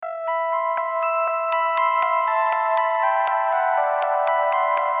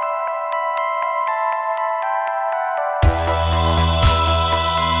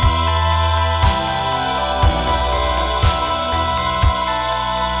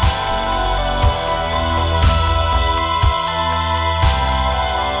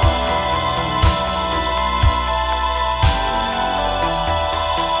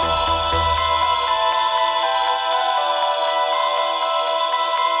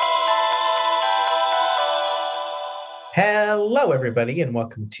Hello, everybody, and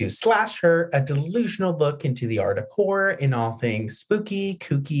welcome to Slasher, a delusional look into the art of horror in all things spooky,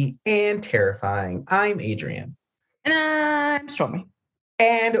 kooky, and terrifying. I'm Adrian. And I'm Stormy.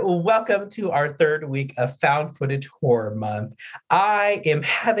 And welcome to our third week of Found Footage Horror Month. I am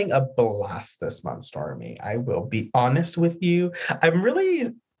having a blast this month, Stormy. I will be honest with you. I'm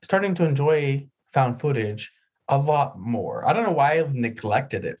really starting to enjoy found footage a lot more. I don't know why I've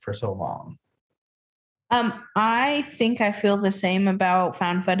neglected it for so long. I think I feel the same about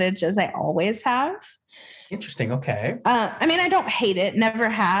found footage as I always have. Interesting. Okay. I don't hate it, never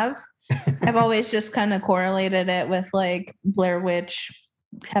have. I've always just kind of correlated it with like Blair Witch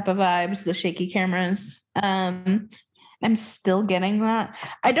type of vibes, the shaky cameras. I'm still getting that.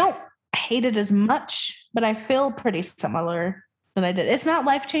 I don't hate it as much, but I feel pretty similar than I did. It's not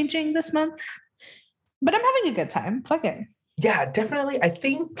life-changing this month, but I'm having a good time. Fuck it. Yeah, definitely. I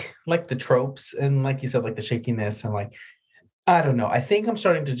think like the tropes and like you said, like the shakiness and like, I don't know. I think I'm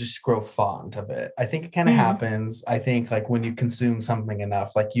starting to just grow fond of it. I think it kind of happens. I think like when you consume something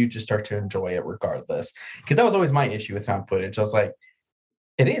enough, like you just start to enjoy it regardless. Because that was always my issue with found footage. I was like,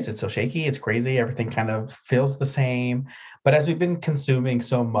 it's so shaky, it's crazy, everything kind of feels the same. But as we've been consuming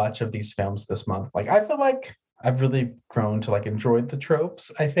so much of these films this month, like I feel like I've really grown to like enjoy the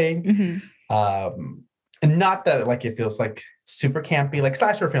tropes, I think. And not that like it feels like super campy. Like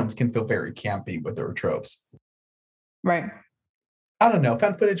slasher films can feel very campy with their tropes. Right. I don't know.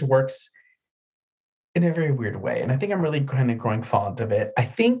 Found footage works in a very weird way. And I think I'm really kind of growing fond of it. I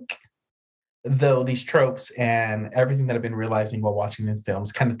think, though, these tropes and everything that I've been realizing while watching these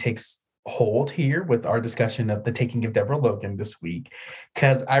films kind of takes hold here with our discussion of The Taking of Deborah Logan this week.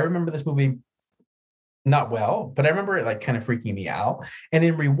 Because I remember this movie not well, but I remember it like kind of freaking me out. And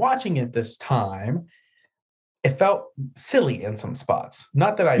in rewatching it this time, it felt silly in some spots.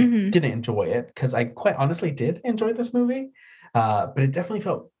 Not that I didn't enjoy it, because I quite honestly did enjoy this movie. But it definitely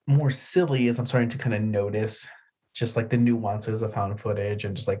felt more silly as I'm starting to kind of notice just like the nuances of found footage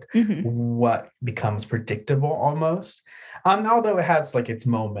and just like what becomes predictable almost. Although it has like its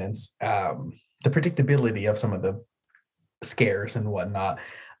moments, the predictability of some of the scares and whatnot,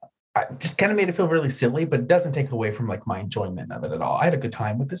 I just kind of made it feel really silly, but it doesn't take away from like my enjoyment of it at all. I had a good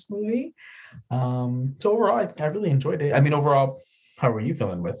time with this movie. So overall, I really enjoyed it. I mean, overall, how were you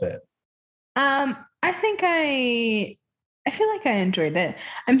feeling with it? I think I feel like I enjoyed it.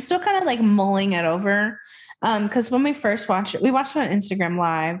 I'm still kind of like mulling it over. Because when we first watched it, we watched it on Instagram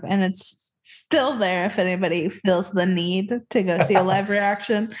Live, and it's still there if anybody feels the need to go see a live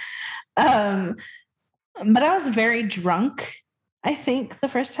reaction. But I was very drunk, I think, the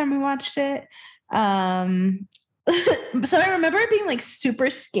first time we watched it. So I remember it being like super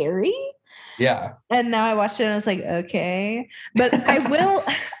scary. Yeah. And now I watched it and I was like, okay. But I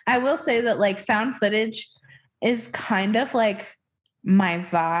will say that like found footage is kind of like my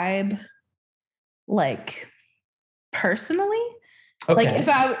vibe, like personally. Okay. Like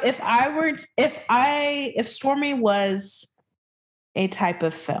if Stormy was a type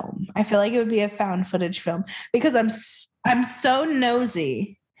of film, I feel like it would be a found footage film, because I'm so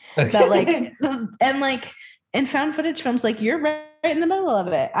nosy that like, and like in found footage films, like you're right in the middle of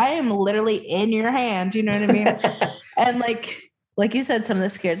it. I am literally in your hand. You know what I mean? And like you said, some of the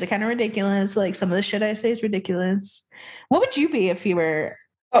scares are kind of ridiculous. Like some of the shit I say is ridiculous. What would you be if you were?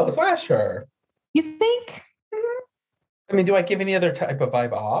 Oh, slasher. You think? I mean, do I give any other type of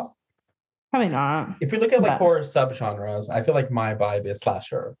vibe off? Probably not. If we look at like horror subgenres, I feel like my vibe is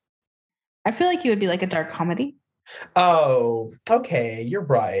slasher. I feel like you would be like a dark comedy. Oh, okay. You're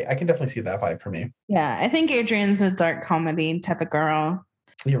right. I can definitely see that vibe for me. Yeah, I think Adrian's a dark comedy type of girl.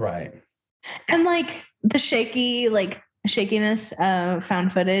 You're right. And like the shakiness of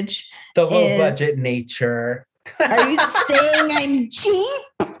found footage. The low budget nature. Are you saying I'm cheap?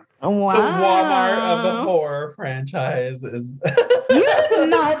 Wow. The Walmart of the horror franchise is. You did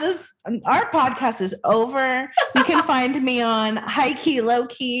not just. Our podcast is over. You can find me on High Key Low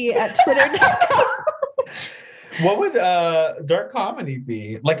Key at Twitter.com. What would dark comedy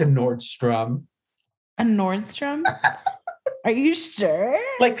be? Like a Nordstrom? A Nordstrom? Are you sure?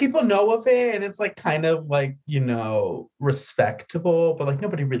 Like people know of it, and it's like kind of like, respectable, but like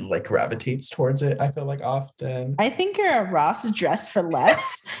nobody really like gravitates towards it, I feel like often. I think you're a Ross dressed for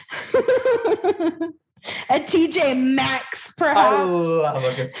less. At TJ Maxx, I perhaps. love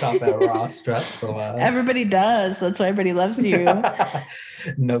a good stop at Ross. Dress for less. Everybody does. That's why everybody loves you.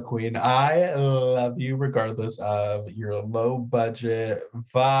 No, queen. I love you regardless of your low budget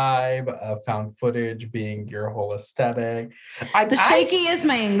vibe of found footage being your whole aesthetic. The shaky is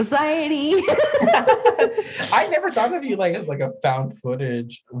my anxiety. I never thought of you like as like a found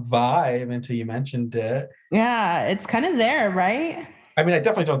footage vibe until you mentioned it. Yeah, it's kind of there, right? I mean, I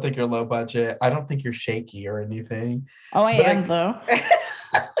definitely don't think you're low budget. I don't think you're shaky or anything. Oh, I am though.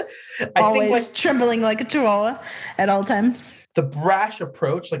 I always think like trembling like a chihuahua at all times. The brash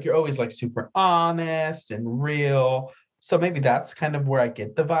approach, like you're always like super honest and real. So maybe that's kind of where I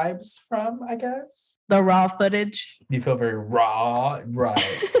get the vibes from, I guess. The raw footage. You feel very raw,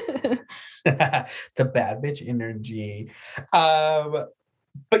 right? The bad bitch energy. But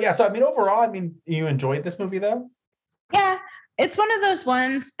yeah, so I mean, overall, I mean, you enjoyed this movie though? Yeah, it's one of those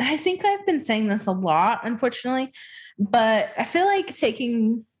ones. I think I've been saying this a lot, unfortunately, but I feel like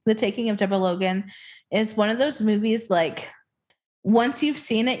The Taking of Deborah Logan is one of those movies like once you've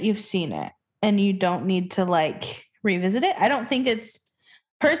seen it and you don't need to like revisit it. I don't think it's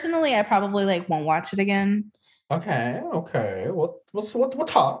personally, I probably like won't watch it again. Okay. We'll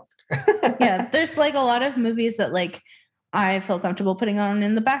talk. Yeah, there's like a lot of movies that like I feel comfortable putting on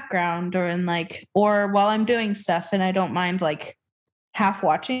in the background or in like or while I'm doing stuff and I don't mind like half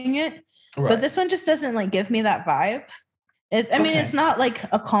watching it. Right. But this one just doesn't like give me that vibe. I mean, it's not like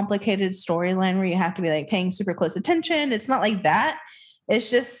a complicated storyline where you have to be like paying super close attention. It's not like that. It's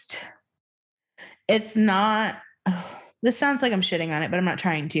just, it's not, this sounds like I'm shitting on it, but I'm not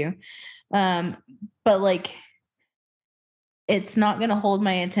trying to. But like, it's not going to hold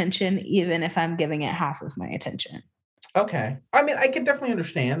my attention even if I'm giving it half of my attention. Okay. I mean, I can definitely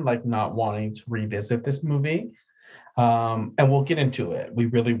understand like not wanting to revisit this movie. And we'll get into it. We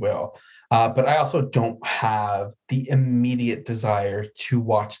really will. But I also don't have the immediate desire to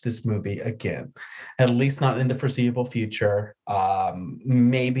watch this movie again, at least not in the foreseeable future.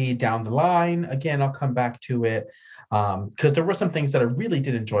 Maybe down the line, again, I'll come back to it because there were some things that I really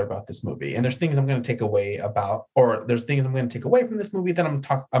did enjoy about this movie. And there's things I'm going to take away about, or there's things I'm going to take away from this movie that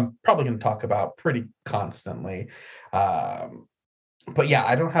I'm probably going to talk about pretty constantly. But yeah,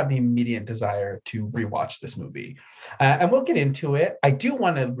 I don't have the immediate desire to rewatch this movie. And we'll get into it. I do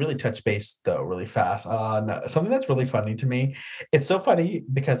want to really touch base, though, really fast on something that's really funny to me. It's so funny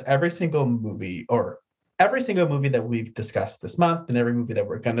because every single movie that we've discussed this month and every movie that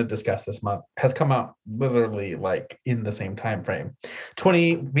we're going to discuss this month has come out literally like in the same time frame.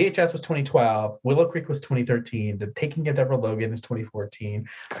 VHS was 2012, Willow Creek was 2013, The Taking of Deborah Logan is 2014,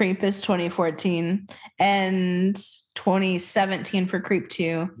 Creep is 2014, and 2017 for Creep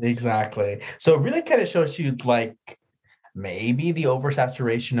 2. Exactly. So it really kind of shows you like maybe the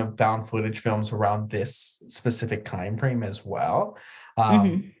oversaturation of found footage films around this specific time frame as well.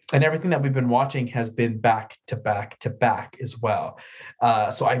 And everything that we've been watching has been back to back to back as well.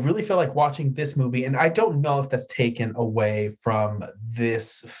 So I really feel like watching this movie, and I don't know if that's taken away from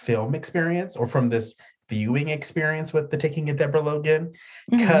this film experience or from this viewing experience with The Taking of Deborah Logan,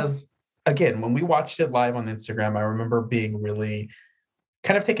 because again, when we watched it live on Instagram, I remember being really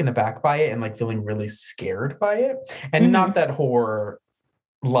kind of taken aback by it and like feeling really scared by it. And not that horror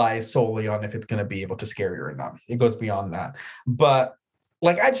lies solely on if it's going to be able to scare you or not. It goes beyond that. But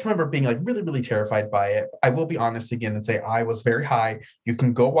like, I just remember being like really, really terrified by it. I will be honest again and say I was very high. You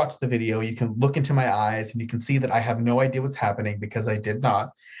can go watch the video. You can look into my eyes and you can see that I have no idea what's happening because I did not.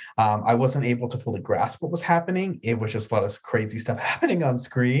 I wasn't able to fully grasp what was happening. It was just a lot of crazy stuff happening on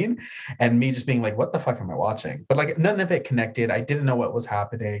screen and me just being like, what the fuck am I watching? But like none of it connected. I didn't know what was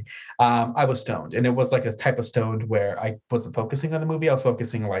happening. I was stoned, and it was like a type of stoned where I wasn't focusing on the movie. I was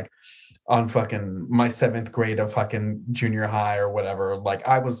focusing like on fucking my 7th grade of fucking junior high or whatever. Like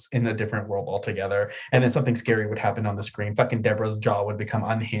I was in a different world altogether. And then something scary would happen on the screen. Fucking Deborah's jaw would become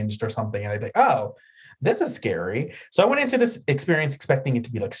unhinged or something. And I'd be like, oh, this is scary. So I went into this experience expecting it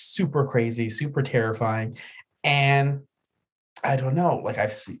to be like super crazy, super terrifying. And I don't know, like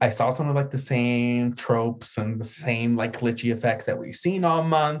I saw some of like the same tropes and the same like glitchy effects that we've seen all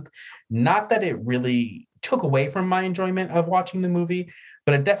month. Not that it really took away from my enjoyment of watching the movie,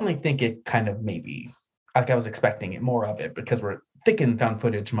 but I definitely think it kind of maybe like I was expecting it more of it because we're thick in found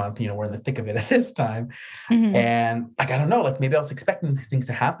footage month, you know, we're in the thick of it at this time. And like, I don't know, like maybe I was expecting these things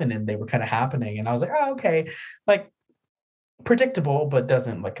to happen and they were kind of happening. And I was like, oh, okay, like predictable, but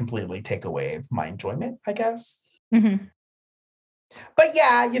doesn't like completely take away my enjoyment, I guess. But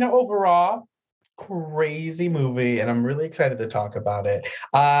yeah, you know, overall, crazy movie, and I'm really excited to talk about it.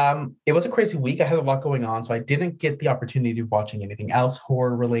 It was a crazy week. I had a lot going on, so I didn't get the opportunity of watching anything else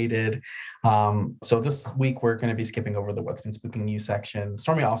horror related. So this week we're going to be skipping over the What's Been Spooking You section.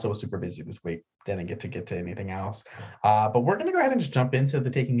 Stormy also was super busy this week. Didn't get to anything else. But we're going to go ahead and just jump into the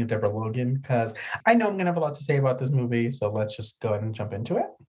Taking of Deborah Logan because I know I'm going to have a lot to say about this movie. So let's just go ahead and jump into it.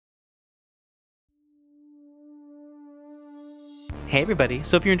 Hey everybody,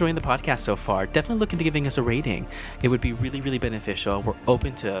 so if you're enjoying the podcast so far, definitely look into giving us a rating. It would be really, really beneficial. We're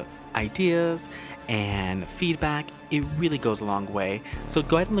open to ideas and feedback. It really goes a long way. So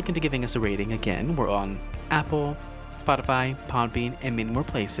go ahead and look into giving us a rating. Again, we're on Apple, Spotify, Podbean, and many more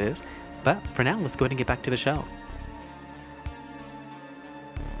places. But for now, let's go ahead and get back to the show.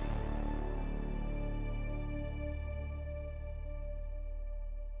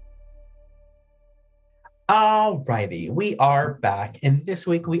 Alrighty, we are back, and this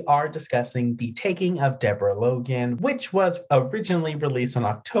week we are discussing The Taking of Deborah Logan, which was originally released on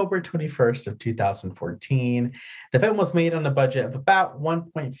October 21st of 2014. The film was made on a budget of about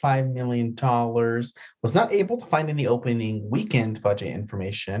 $1.5 million, was not able to find any opening weekend budget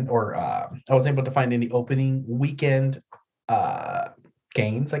information, or I wasn't able to find any opening weekend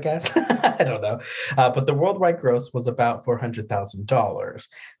gains, I guess. I don't know. But the worldwide gross was about $400,000.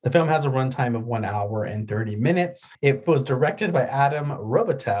 The film has a runtime of 1 hour and 30 minutes. It was directed by Adam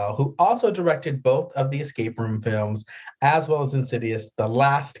Robitel, who also directed both of the escape room films, as well as Insidious: The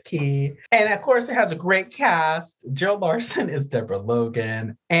Last Key. And of course, it has a great cast. Jill Larson is Deborah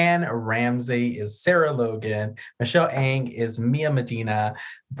Logan. Anne Ramsey is Sarah Logan. Michelle Ang is Mia Medina.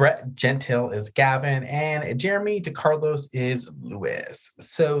 Brett Gentile is Gavin, and Jeremy DeCarlos is Lewis.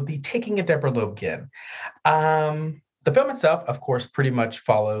 So The Taking of Deborah Logan. The film itself, of course, pretty much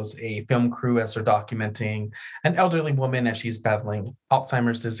follows a film crew as they're documenting an elderly woman as she's battling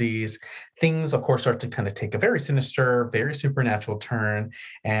Alzheimer's disease. Things, of course, start to kind of take a very sinister, very supernatural turn.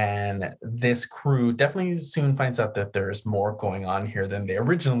 And this crew definitely soon finds out that there's more going on here than they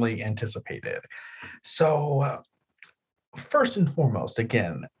originally anticipated. So first and foremost,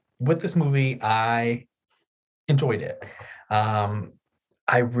 again, with this movie, I enjoyed it.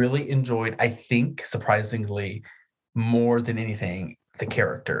 I really enjoyed, I think, surprisingly, more than anything, the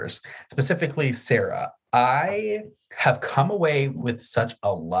characters, specifically Sarah. I have come away with such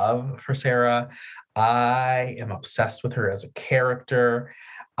a love for Sarah. I am obsessed with her as a character.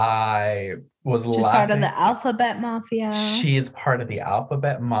 I was She's part of the Alphabet Mafia. She is part of the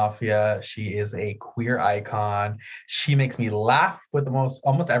Alphabet Mafia. She is a queer icon. She makes me laugh with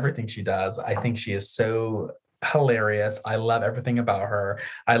almost everything she does. I think she is so hilarious. I love everything about her.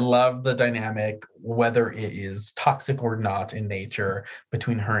 I love the dynamic, whether it is toxic or not in nature,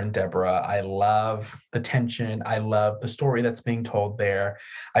 between her and Deborah. I love the tension. I love the story that's being told there.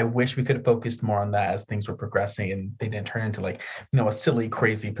 I wish we could have focused more on that as things were progressing and they didn't turn into a silly,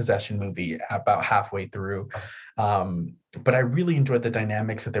 crazy possession movie about halfway through. But I really enjoyed the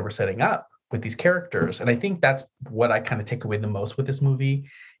dynamics that they were setting up with these characters. And I think that's what I kind of take away the most with this movie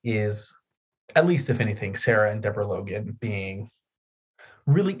is, at least if anything, Sarah and Deborah Logan being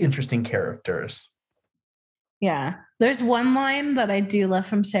really interesting characters. Yeah. There's one line that I do love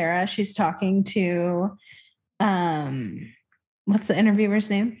from Sarah. She's talking to, what's the interviewer's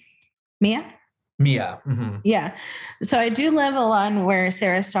name? Mia? Mia. Mm-hmm. Yeah. So I do love a line where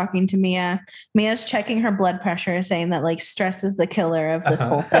Sarah's talking to Mia. Mia's checking her blood pressure, saying that stress is the killer of this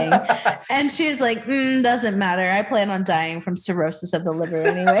whole thing. And she's like, doesn't matter. I plan on dying from cirrhosis of the liver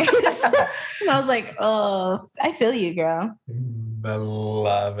anyways. And I was like, oh, I feel you, girl. I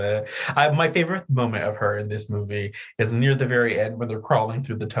love it. My favorite moment of her in this movie is near the very end when they're crawling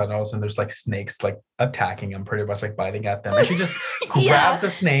through the tunnels and there's snakes attacking them, pretty much biting at them. And she just grabs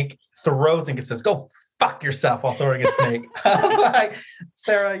a snake, throws it, and says, "Go fuck yourself," while throwing a snake. I was like,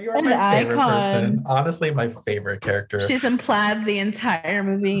 Sarah, you're my favorite person. Honestly, my favorite character. She's implied the entire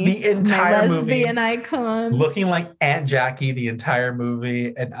movie. The entire movie. Lesbian icon. Looking like Aunt Jackie the entire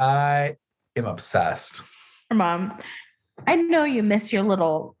movie. And I am obsessed. Her mom, I know you miss your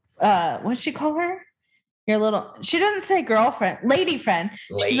little, what'd she call her? Your little, she doesn't say girlfriend, lady friend.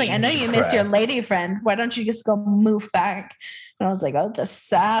 She's like, I know you miss your lady friend. Why don't you just go move back? And I was like, oh, the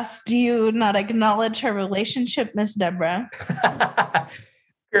sass. Do you not acknowledge her relationship, Miss Deborah?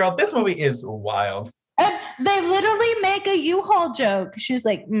 Girl, this movie is wild. And they literally make a U-Haul joke. She's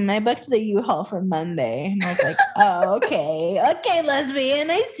like, I booked the U-Haul for Monday. And I was like, oh, okay. Okay,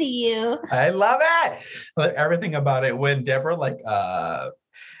 lesbian, I see you. I love it. Everything about it. When Deborah,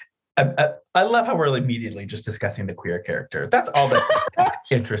 I love how we're immediately just discussing the queer character. That's all that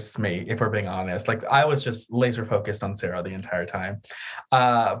interests me, if we're being honest. Like, I was just laser focused on Sarah the entire time.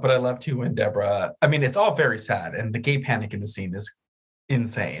 But I love too when Deborah, I mean, it's all very sad, and the gay panic in the scene is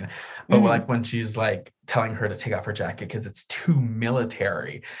insane. But like when she's like telling her to take off her jacket because it's too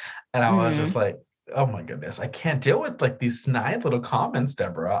military. And I was just like, oh my goodness, I can't deal with like these snide little comments,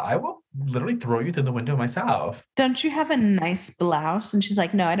 Deborah. I will literally throw you through the window myself. Don't you have a nice blouse? And she's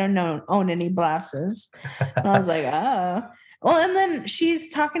like, no, I don't own any blouses. And I was like, oh. Well, and then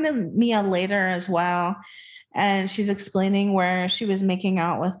she's talking to Mia later as well. And she's explaining where she was making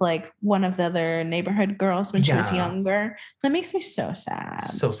out with like one of the other neighborhood girls when she was younger. That makes me so sad.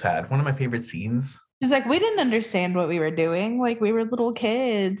 So sad. One of my favorite scenes. She's like, we didn't understand what we were doing. Like, we were little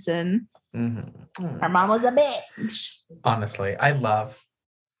kids and our mom was a bitch. Honestly, I love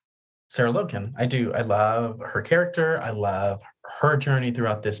Sarah Logan. I do. I love her character. I love her journey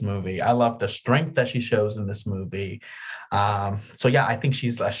throughout this movie. I love the strength that she shows in this movie. So yeah, I think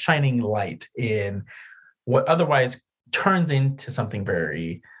she's a shining light in what otherwise turns into something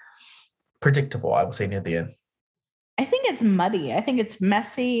very predictable, I would say, near the end. I think it's muddy. I think it's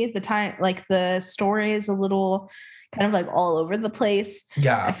messy. The story is a little kind of like all over the place.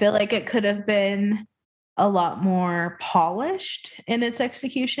 Yeah. I feel like it could have been a lot more polished in its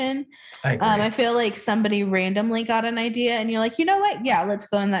execution. I agree. I feel like somebody randomly got an idea and you're like, you know what? Yeah, let's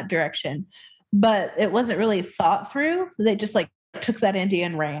go in that direction. But it wasn't really thought through. They just like took that idea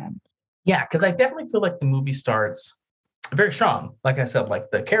and ran. Yeah, because I definitely feel like the movie starts very strong. Like I said,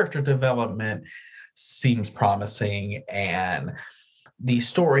 like the character development seems promising, and the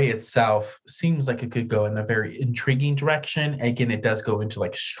story itself seems like it could go in a very intriguing direction. Again, it does go into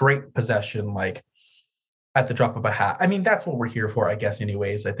like straight possession, like at the drop of a hat. I mean, that's what we're here for, I guess,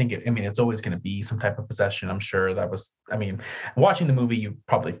 anyways. I think, it's always going to be some type of possession. I'm sure watching the movie, you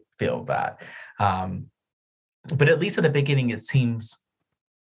probably feel that. But at least at the beginning, it seems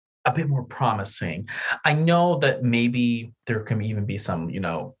a bit more promising. I know that maybe there can even be some,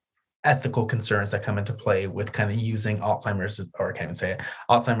 ethical concerns that come into play with kind of using Alzheimer's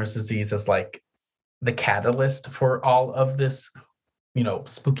disease as like the catalyst for all of this,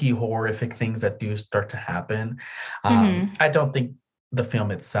 spooky, horrific things that do start to happen. I don't think the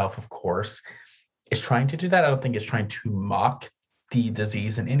film itself, of course, is trying to do that. I don't think it's trying to mock the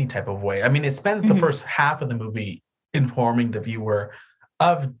disease in any type of way. I mean, it spends the first half of the movie informing the viewer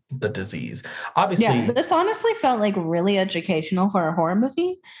of the disease. Obviously, yeah, this honestly felt like really educational for a horror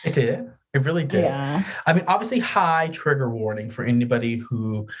movie. It did. It really did. Yeah. I mean, obviously, high trigger warning for anybody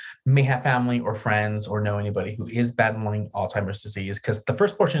who may have family or friends or know anybody who is battling Alzheimer's disease, because the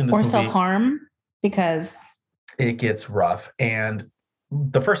first portion of this movie, self-harm, because it gets rough. And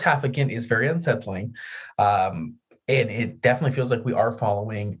the first half, again, is very unsettling. And it definitely feels like we are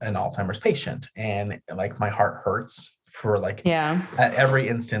following an Alzheimer's patient. And like my heart hurts for like at every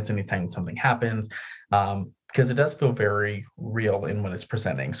instance, anytime something happens, because it does feel very real in when it's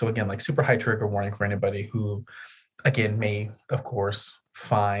presenting. So again, like super high trigger warning for anybody who, again, may of course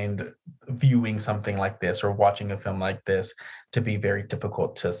find viewing something like this or watching a film like this to be very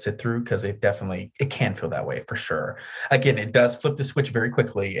difficult to sit through, because it can feel that way for sure. Again, it does flip the switch very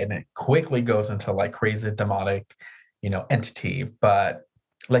quickly, and it quickly goes into like crazy demonic, entity. But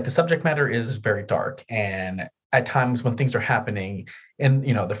like the subject matter is very dark, and at times when things are happening in,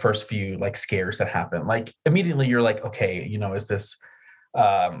 the first few like scares that happen, like immediately you're like, okay, is this,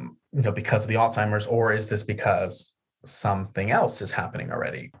 because of the Alzheimer's, or is this because something else is happening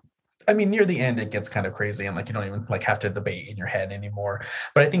already? I mean, near the end, it gets kind of crazy and like, you don't even like have to debate in your head anymore.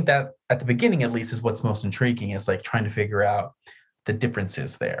 But I think that at the beginning, at least, is what's most intriguing, is like trying to figure out the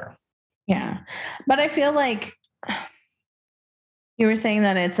differences there. Yeah. But I feel like you were saying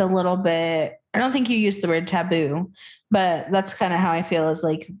that it's a little bit, I don't think you used the word taboo, but that's kind of how I feel, is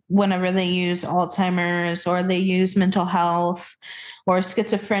like whenever they use Alzheimer's or they use mental health or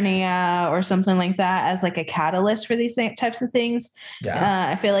schizophrenia or something like that as like a catalyst for these types of things,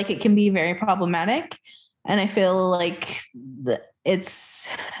 I feel like it can be very problematic. And I feel like it's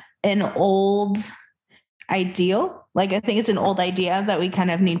an old ideal. Like, I think it's an old idea that we kind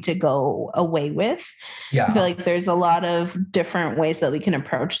of need to go away with. Yeah. I feel like there's a lot of different ways that we can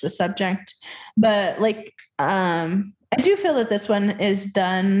approach the subject. But like, I do feel that this one is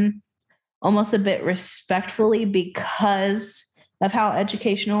done almost a bit respectfully because of how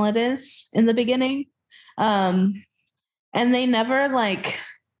educational it is in the beginning. And they never like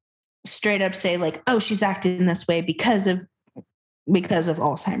straight up say like, oh, she's acting this way because of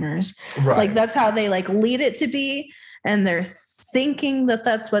Alzheimer's. Right. Like, that's how they like lead it to be. And they're thinking that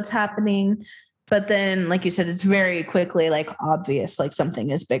that's what's happening. But then, like you said, it's very quickly like obvious, like something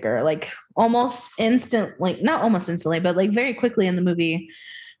is bigger, like almost instantly, not almost instantly, but like very quickly in the movie,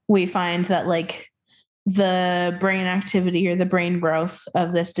 we find that like the brain activity or the brain growth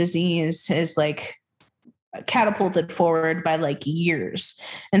of this disease is like catapulted forward by like years.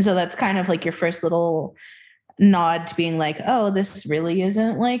 And so that's kind of like your first little nod to being like, oh, this really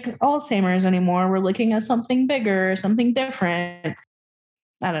isn't like Alzheimer's anymore. We're looking at something bigger, something different.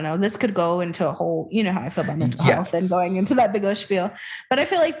 I don't know. This could go into a whole, you know how I feel about mental health and going into that big old spiel. But I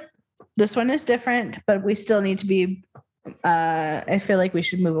feel like this one is different, but we still need to be, I feel like we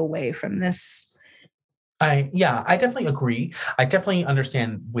should move away from this. I definitely agree. I definitely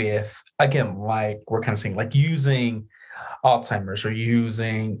understand with, again, like we're kind of saying, like using Alzheimer's or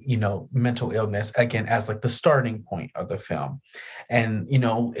using, you know, mental illness again as like the starting point of the film. And, you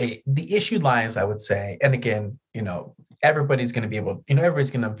know, the issue lies, I would say, and again, you know, everybody's going to be able, you know,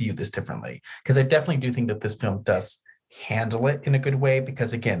 everybody's going to view this differently, because I definitely do think that this film does handle it in a good way,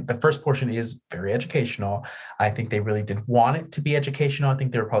 because again, the first portion is very educational. I think they really did want it to be educational. I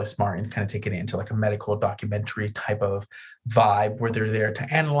think they were probably smart and kind of taking it into like a medical documentary type of vibe where they're there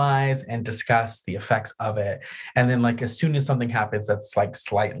to analyze and discuss the effects of it. And then like as soon as something happens that's like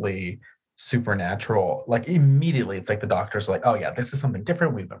slightly supernatural, like immediately it's like the doctors are like, oh yeah, this is something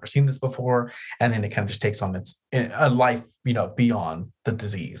different, we've never seen this before. And then it kind of just takes on its a life, you know, beyond the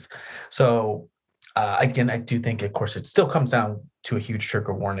disease. So again, I do think, of course, it still comes down to a huge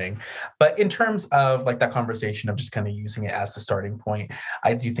trigger warning. But in terms of like that conversation of just kind of using it as the starting point,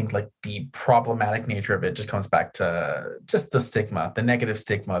 I do think like the problematic nature of it just comes back to just the stigma, the negative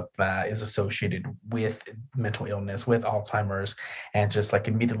stigma that is associated with mental illness, with Alzheimer's, and just like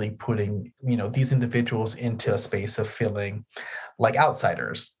immediately putting, you know, these individuals into a space of feeling like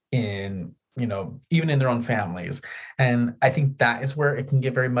outsiders in, you know, even in their own families. And I think that is where it can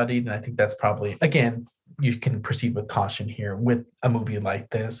get very muddied. And I think that's probably, again, you can proceed with caution here with a movie like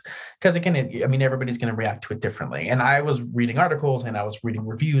this, because again, I mean, everybody's going to react to it differently. And I was reading articles and I was reading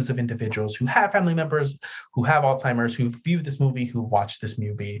reviews of individuals who have family members who have Alzheimer's, who viewed this movie, who watched this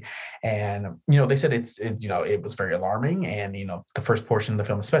movie, and you know, they said you know, it was very alarming, and you know, the first portion of the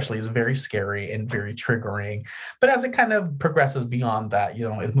film especially is very scary and very triggering. But as it kind of progresses beyond that, you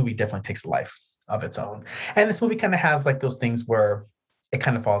know, the movie definitely takes a life of its own. And this movie kind of has like those things where it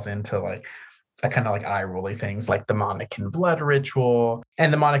kind of falls into like a kind of like eye-rolly things like the Monacan blood ritual.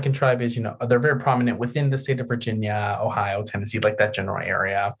 And the Monacan tribe is, you know, they're very prominent within the state of Virginia, Ohio, Tennessee, like that general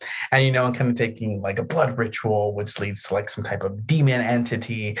area. And, you know, and kind of taking like a blood ritual, which leads to like some type of demon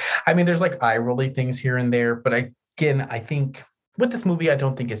entity. I mean, there's like eye-rolly things here and there. But I think with this movie, I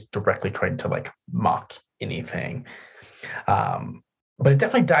don't think it's directly trying to like mock anything. But it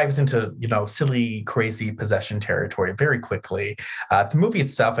definitely dives into, you know, silly, crazy possession territory very quickly. The movie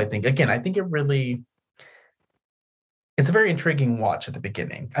itself, I think it really, it's a very intriguing watch at the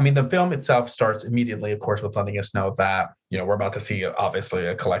beginning. I mean, the film itself starts immediately, of course, with letting us know that, you know, we're about to see obviously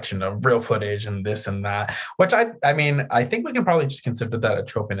a collection of real footage and this and that, which I mean, I think we can probably just consider that a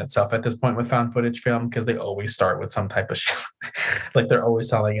trope in itself at this point with found footage film, because they always start with some type of like they're always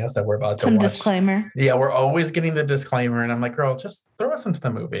telling us that we're about to watch. Disclaimer. Yeah, we're always getting the disclaimer. And I'm like, girl, just throw us into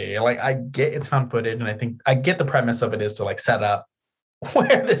the movie. Like, I get it's found footage, and I think I get the premise of it is to like set up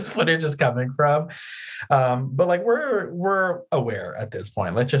where this footage is coming from. But like we're aware at this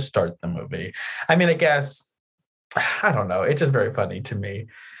point. Let's just start the movie. I mean, I guess, I don't know. It's just very funny to me.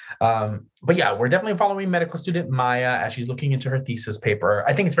 But yeah, we're definitely following medical student Maya as she's looking into her thesis paper.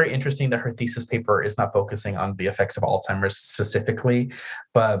 I think it's very interesting that her thesis paper is not focusing on the effects of Alzheimer's specifically,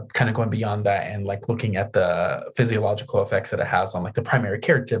 but kind of going beyond that and like looking at the physiological effects that it has on like the primary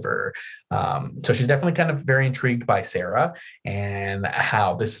caregiver. So she's definitely kind of very intrigued by Sarah and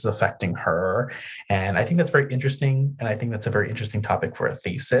how this is affecting her. And I think that's very interesting. And I think that's a very interesting topic for a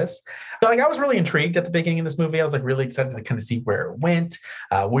thesis. So like I was really intrigued at the beginning of this movie. I was like really excited to kind of see where it went.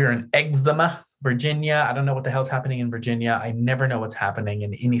 We're in Exuma, Virginia. I don't know what the hell's happening in Virginia. I never know what's happening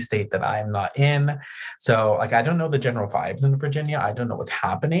in any state that I am not in. So like, I don't know the general vibes in Virginia. I don't know what's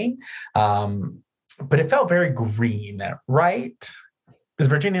happening. But it felt very green, right? Is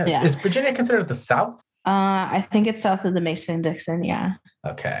Virginia considered the South? I think it's south of the Mason-Dixon. Yeah.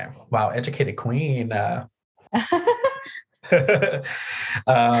 Okay. Wow. Educated queen. I'm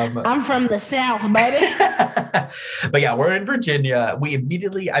from the South, baby. But yeah, we're in Virginia. We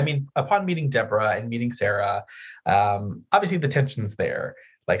immediately, I mean, upon meeting Deborah and meeting Sarah, obviously the tension's there.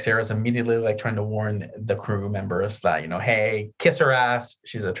 Like Sarah's immediately like trying to warn the crew members that, you know, hey, kiss her ass.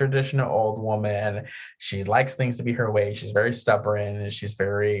 She's a traditional old woman. She likes things to be her way. She's very stubborn and she's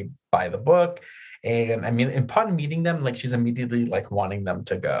very by the book. And I mean, upon meeting them, like she's immediately like wanting them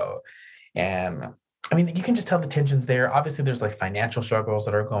to go. And I mean, you can just tell the tensions there. Obviously, there's like financial struggles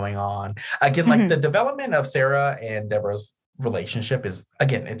that are going on. Again, like the development of Sarah and Deborah's relationship is,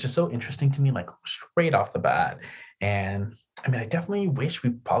 again, it's just so interesting to me, like straight off the bat. And I mean, I definitely wish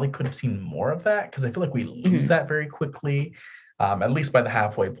we probably could have seen more of that, because I feel like we lose that very quickly. At least by the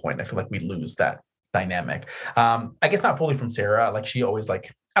halfway point, I feel like we lose that dynamic. I guess not fully from Sarah. Like she always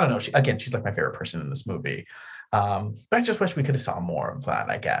like, I don't know. She's like my favorite person in this movie. But I just wish we could have saw more of that,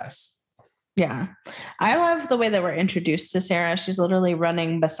 I guess. Yeah. I love the way that we're introduced to Sarah. She's literally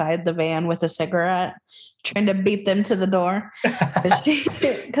running beside the van with a cigarette, trying to beat them to the door.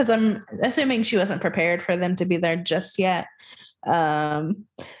 Because I'm assuming she wasn't prepared for them to be there just yet.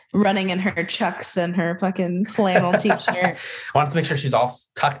 Running in her chucks and her fucking flannel t-shirt. I wanted to make sure she's all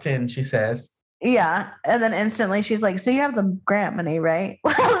tucked in, she says. Yeah. And then instantly she's like, so you have the grant money, right?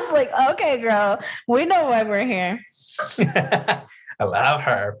 I was like, okay, girl, we know why we're here. I love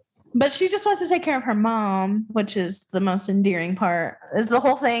her. But she just wants to take care of her mom, which is the most endearing part. Is the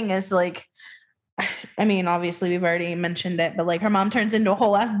whole thing is like, I mean, obviously we've already mentioned it, but like her mom turns into a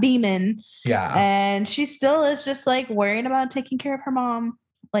whole ass demon. Yeah. And she still is just like worried about taking care of her mom.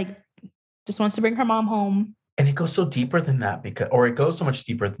 Like just wants to bring her mom home. And it goes so deeper than that it goes so much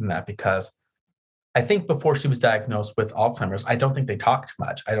deeper than that, because I think before she was diagnosed with Alzheimer's, I don't think they talked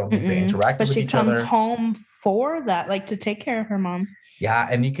much. I don't think they interacted with each other. But she comes home for that, like to take care of her mom. Yeah,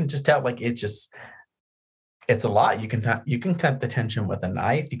 and you can just tell, like, it's a lot. You can cut the tension with a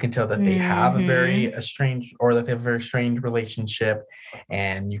knife. You can tell that they have a very strange relationship,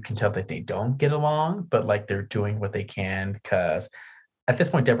 and you can tell that they don't get along, but like they're doing what they can, because at this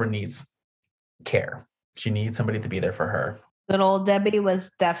point, Deborah needs care. She needs somebody to be there for her. Good old Debbie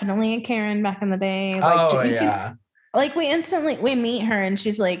was definitely a Karen back in the day. Like, yeah. Like we meet her and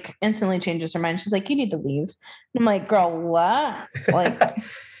she's like instantly changes her mind. She's like, you need to leave. I'm like, girl, what? Like,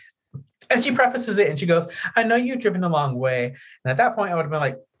 and she prefaces it and she goes, I know you've driven a long way. And at that point I would have been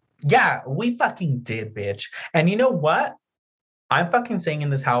like, yeah, we fucking did, bitch. And you know what? I'm fucking staying in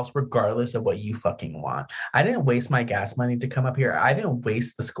this house regardless of what you fucking want. I didn't waste my gas money to come up here. I didn't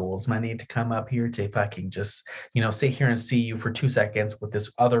waste the school's money to come up here to fucking just, sit here and see you for 2 seconds with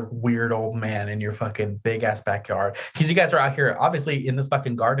this other weird old man in your fucking big ass backyard. Because you guys are out here, obviously, in this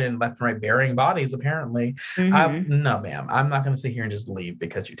fucking garden, left and right, burying bodies, apparently. No, ma'am. I'm not going to sit here and just leave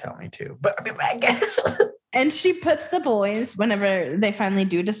because you tell me to. But I mean, I guess. And she puts the boys, whenever they finally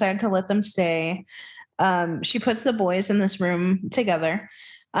do decide to let them stay, she puts the boys in this room together.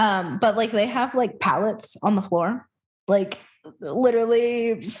 But like they have like pallets on the floor, like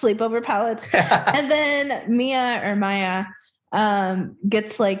literally sleepover pallets. And then Maya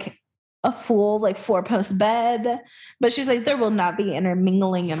gets like a full like 4-post bed, but she's like, there will not be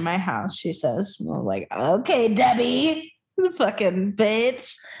intermingling in my house, she says. And I'm like, okay, Debbie, fucking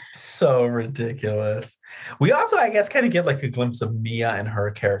bitch. So ridiculous. We also, I guess, kind of get like a glimpse of Mia and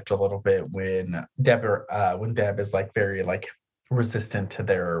her character a little bit when Deb is like very like resistant to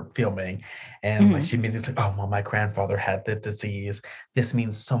their filming, and like she immediately like, oh well, my grandfather had the disease. This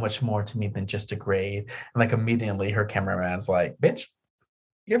means so much more to me than just a grade. And like immediately her cameraman's like, bitch,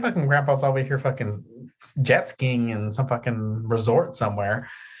 your fucking grandpa's over here fucking jet skiing in some fucking resort somewhere.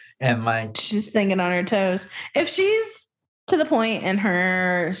 And like she's thinking on her toes. If she's to the point in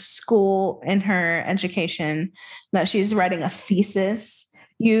her school, in her education, that she's writing a thesis,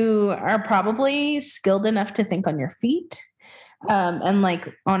 you are probably skilled enough to think on your feet. And like,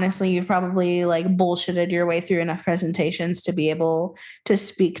 honestly, you've probably like bullshitted your way through enough presentations to be able to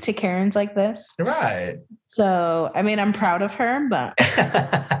speak to Karens like this. Right. So, I mean, I'm proud of her, but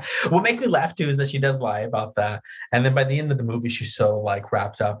what makes me laugh too is that she does lie about that. And then by the end of the movie, she's so like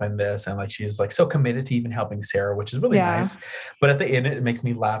wrapped up in this, and like she's like so committed to even helping Sarah, which is really nice. But at the end, it makes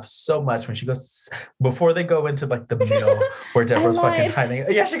me laugh so much when she goes, before they go into like the meal where Deborah's fucking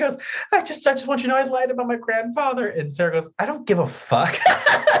hiding. Yeah, she goes, I just want you to know I lied about my grandfather. And Sarah goes, I don't give a fuck.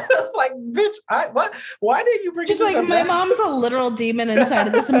 It's like, bitch, what? Why did you bring? She's like, my mom's a literal demon inside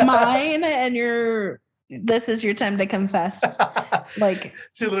of this mine, and this is your time to confess. Like,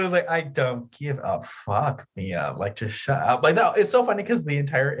 she literally was like, I don't give a fuck, Mia. Like, just shut up. Like, no, it's so funny because the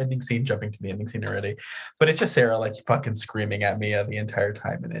entire ending scene, jumping to the ending scene already, but it's just Sarah like fucking screaming at Mia the entire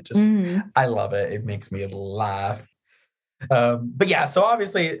time, and it just, I love it. It makes me laugh. But yeah, so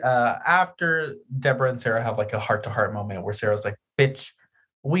obviously, after Deborah and Sarah have like a heart-to-heart moment where Sarah's like, bitch,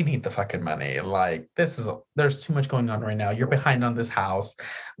 we need the fucking money. Like, there's too much going on right now. You're behind on this house.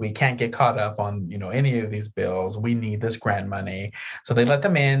 We can't get caught up on, any of these bills. We need this grant money. So they let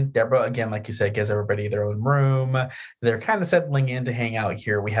them in. Deborah, again, like you said, gives everybody their own room. They're kind of settling in to hang out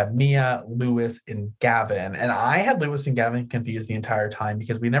here. We have Mia, Lewis, and Gavin. And I had Lewis and Gavin confused the entire time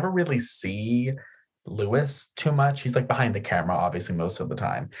because we never really see Lewis too much. He's like behind the camera, obviously, most of the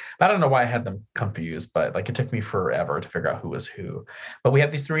time. But I don't know why I had them confused, but like it took me forever to figure out who was who. But we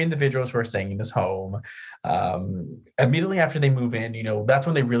have these three individuals who are staying in this home. Immediately after they move in, that's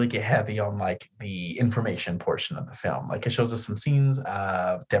when they really get heavy on like the information portion of the film. Like it shows us some scenes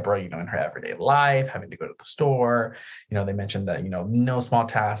of Deborah, in her everyday life, having to go to the store. They mentioned that, no small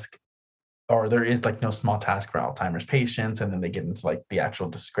task, or there is like no small task for Alzheimer's patients. And then they get into like the actual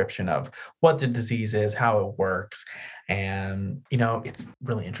description of what the disease is, how it works. And, it's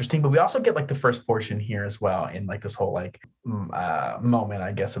really interesting. But we also get like the first portion here as well in like this whole like moment,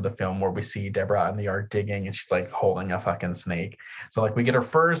 I guess, of the film where we see Deborah in the yard digging and she's like holding a fucking snake. So like we get our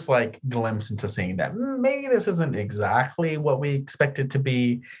first like glimpse into seeing that maybe this isn't exactly what we expect it to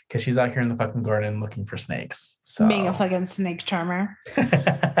be, because she's out here in the fucking garden looking for snakes. So being a fucking snake charmer.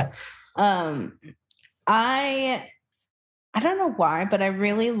 I don't know why, but I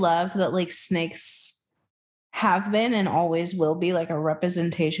really love that like snakes have been and always will be like a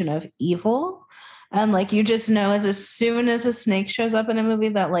representation of evil. And like you just know as soon as a snake shows up in a movie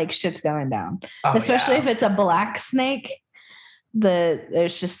that like shit's going down. Especially if it's a black snake.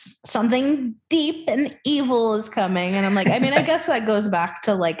 There's just something deep and evil is coming. And I'm like, I mean, I guess that goes back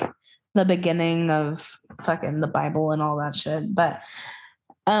to like the beginning of fucking the Bible and all that shit. But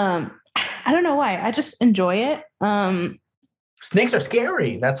I don't know why. I just enjoy it. Snakes are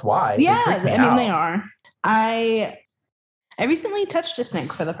scary. That's why. Yeah, I mean they are. I recently touched a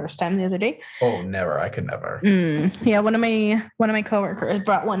snake for the first time the other day. Oh, never. I could never. Yeah, one of my coworkers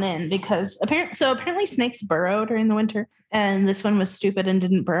brought one in because apparently snakes burrow during the winter, and this one was stupid and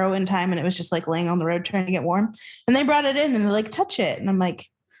didn't burrow in time, and it was just like laying on the road trying to get warm. And they brought it in and they're like, touch it, and I'm like,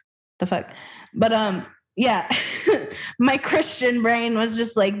 the fuck. But yeah, my Christian brain was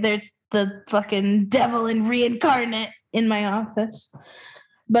just like, there's the fucking devil and reincarnate in my office.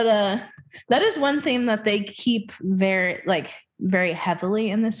 But that is one thing that they keep very heavily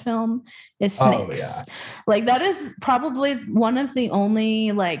in this film is snakes. Oh, yeah. Like that is probably one of the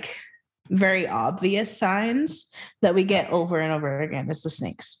only like very obvious signs that we get over and over again is the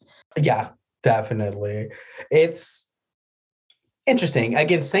snakes. Yeah, definitely. It's interesting.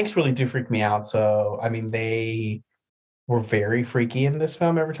 Again, snakes really do freak me out. So, I mean, they were very freaky in this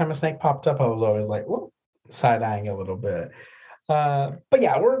film. Every time a snake popped up, I was always like, whoop, side-eyeing a little bit. But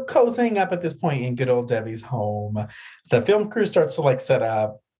yeah, we're cozying up at this point in good old Debbie's home. The film crew starts to like set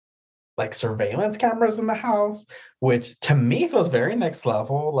up like surveillance cameras in the house, which to me feels very next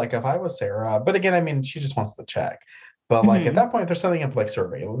level. Like if I was Sarah, but again, I mean, she just wants to check. But like at that point, if they're setting up like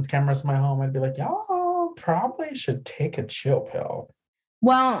surveillance cameras in my home, I'd be like, y'all probably should take a chill pill.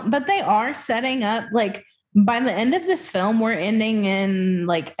 Well, but they are setting up like by the end of this film, we're ending in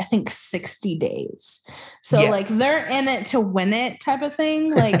like, I think 60 days. So Yes. like they're in it to win it type of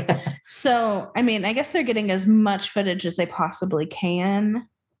thing. Like, so, I mean, I guess they're getting as much footage as they possibly can.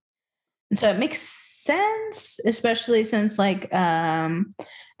 And so it makes sense, especially since like, I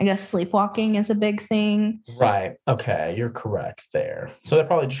guess sleepwalking is a big thing. Right. Okay. You're correct there. So they're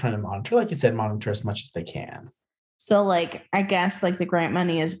probably just trying to monitor, like you said, monitor as much as they can. So like, I guess like the grant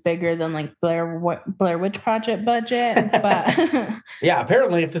money is bigger than like Blair Witch Project budget, but yeah,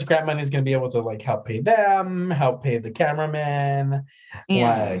 apparently if this grant money is going to be able to like help pay them, help pay the cameraman,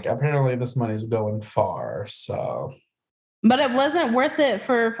 like apparently this money is going far. So, but it wasn't worth it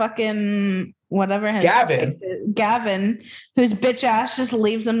for fucking whatever his Gavin, whose bitch ass just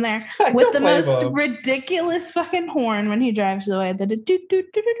leaves him there with the most ridiculous fucking horn when he drives away. The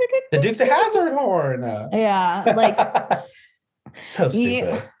Dukes of Hazzard horn. Yeah, like so stupid.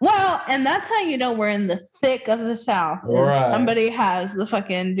 Yeah. Well, and that's how you know we're in the thick of the South. Right. Somebody has the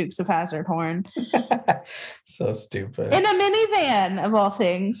fucking Dukes of Hazzard horn. So stupid. In a minivan, of all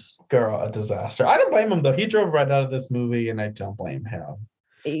things. Girl, a disaster. I don't blame him though. He drove right out of this movie, and I don't blame him.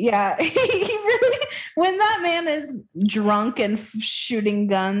 Yeah, he really. When that man is drunk and shooting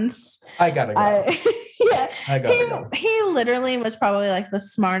guns, I gotta go. Yeah, I gotta go. He literally was probably like the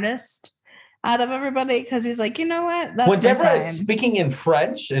smartest out of everybody because he's like, you know what? That's when Deborah is speaking in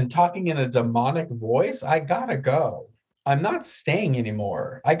French and talking in a demonic voice, I gotta go. I'm not staying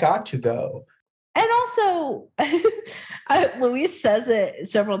anymore. I got to go. And also, Luis says it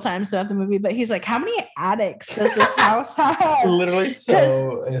several times throughout the movie, but he's like, how many attics does this house have? Literally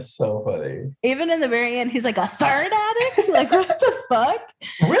it's so funny. Even in the very end, he's like, a third attic? Like, what the fuck?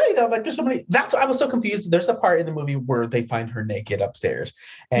 Really though, like there's so many. That's I was so confused. There's a part in the movie where they find her naked upstairs,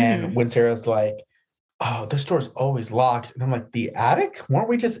 and when Sarah's like, "Oh, this door's always locked," and I'm like, "The attic? Weren't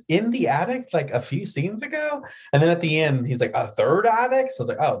we just in the attic like a few scenes ago?" And then at the end, he's like, "A third attic?" So I was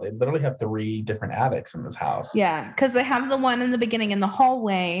like, "Oh, they literally have 3 different attics in this house." Yeah, because they have the one in the beginning in the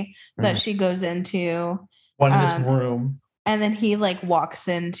hallway that she goes into. One in this room. And then he like walks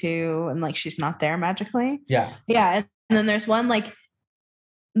into and like she's not there magically. Yeah. Yeah. And then there's one like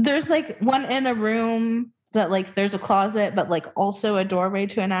one in a room that like there's a closet, but like also a doorway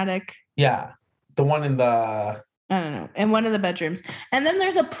to an attic. Yeah. The one in the I don't know, in one of the bedrooms. And then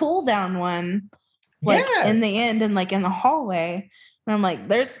there's a pull down one like in the end and like in the hallway. And I'm like,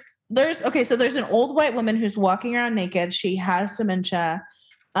 there's okay, so there's an old white woman who's walking around naked. She has dementia.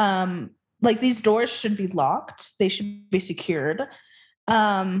 Like these doors should be locked. They should be secured.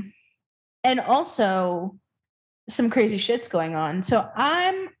 And also some crazy shit's going on. So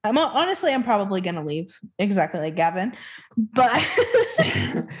I'm honestly, I'm probably going to leave exactly like Gavin, but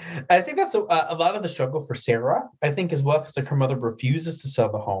I think that's a lot of the struggle for Sarah, I think as well, because like her mother refuses to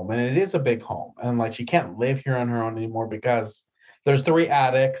sell the home and it is a big home and like she can't live here on her own anymore because there's 3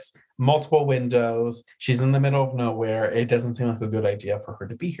 attics, multiple windows. She's in the middle of nowhere. It doesn't seem like a good idea for her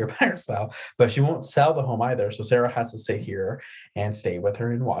to be here by herself, but she won't sell the home either. So Sarah has to sit here and stay with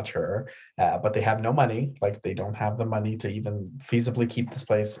her and watch her. But they have no money. Like they don't have the money to even feasibly keep this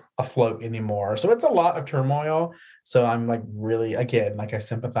place afloat anymore. So it's a lot of turmoil. So I'm like really, again, like I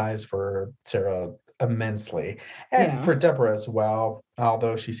sympathize for Sarah immensely and for Deborah as well,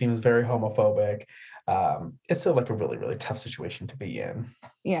 although she seems very homophobic. It's still like a really, really tough situation to be in.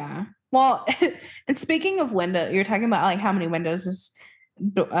 Yeah. Well, and speaking of window, you're talking about like how many windows this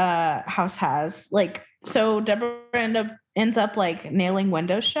house has. Like, so Deborah ends up like nailing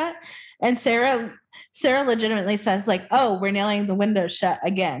windows shut, and Sarah legitimately says like, "Oh, we're nailing the windows shut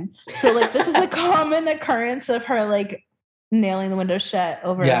again." So like, this is a common occurrence of her like nailing the windows shut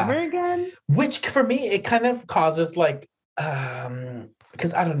over and over again. Which for me, it kind of causes like.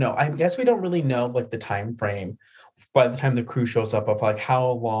 Because I don't know, I guess we don't really know like the time frame by the time the crew shows up of like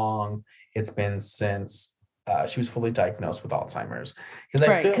how long it's been since she was fully diagnosed with Alzheimer's.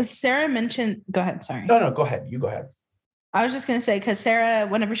 Because Sarah mentioned, go ahead, sorry. No, go ahead. You go ahead. I was just going to say, because Sarah,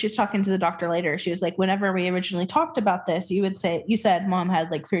 whenever she's talking to the doctor later, she was like, whenever we originally talked about this, you said mom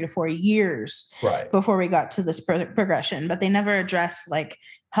had like 3 to 4 years before we got to this progression, but they never addressed like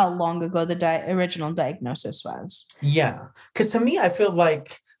how long ago the original diagnosis was. Yeah. Because to me, I feel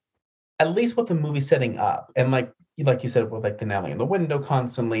like at least what the movie's setting up and like you said, with like the nailing in the window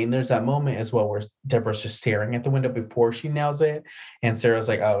constantly. And there's that moment as well where Deborah's just staring at the window before she nails it. And Sarah's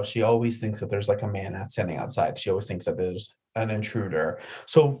like, oh, she always thinks that there's like a man standing outside. She always thinks that there's an intruder.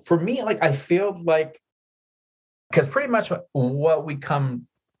 So for me, like, I feel like, because pretty much what we come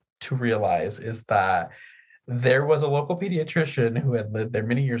to realize is that there was a local pediatrician who had lived there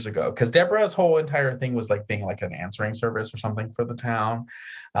many years ago, because Deborah's whole entire thing was like being like an answering service or something for the town.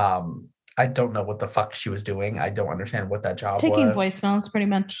 I don't know what the fuck she was doing. I don't understand what that job was. Taking voicemails, pretty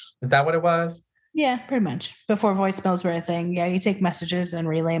much. Is that what it was? Yeah, pretty much. Before voicemails were a thing. Yeah, you take messages and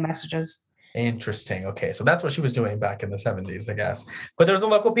relay messages. Interesting. Okay, so that's what she was doing back in the 70s, I guess. But there's a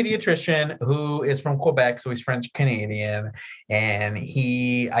local pediatrician who is from Quebec, so he's French Canadian, and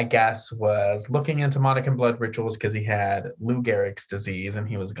he, I guess, was looking into Monacan blood rituals because he had Lou Gehrig's disease and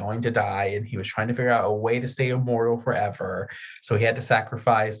he was going to die, and he was trying to figure out a way to stay immortal forever. So he had to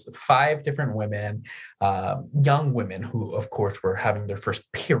sacrifice 5 different women, young women who, of course, were having their first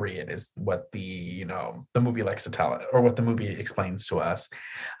period, is what the movie likes to tell it, or what the movie explains to us.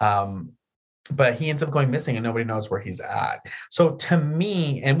 But he ends up going missing and nobody knows where he's at. So to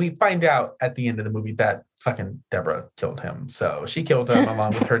me, and we find out at the end of the movie that fucking Deborah killed him. So she killed him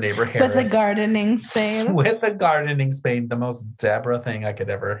along with her neighbor Harris. With a gardening spade. With a gardening spade, the most Deborah thing I've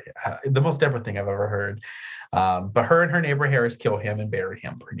ever heard. But her and her neighbor Harris kill him and bury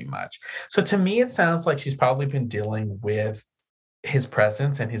him pretty much. So to me, it sounds like she's probably been dealing with his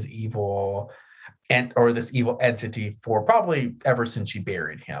presence and his evil or this evil entity for probably ever since she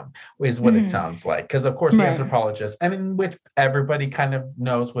buried him, is what it sounds like. Because of course the anthropologist, I mean, which everybody kind of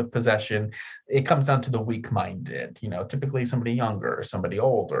knows with possession, it comes down to the weak-minded, typically somebody younger, somebody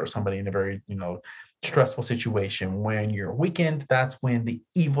older, somebody in a very, stressful situation. When you're weakened, that's when the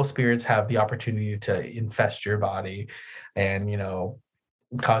evil spirits have the opportunity to infest your body and,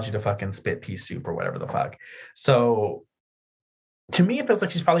 cause you to fucking spit pea soup or whatever the fuck. So to me, it feels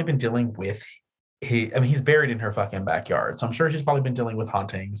like she's probably been dealing with he's buried in her fucking backyard. So I'm sure she's probably been dealing with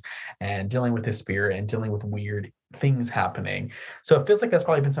hauntings and dealing with his spirit and dealing with weird things happening. So it feels like that's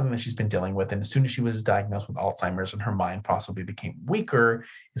probably been something that she's been dealing with. And as soon as she was diagnosed with Alzheimer's and her mind possibly became weaker,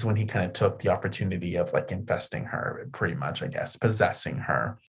 is when he kind of took the opportunity of like infesting her, pretty much, I guess, possessing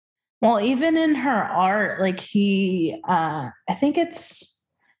her. Well, even in her art, like I think it's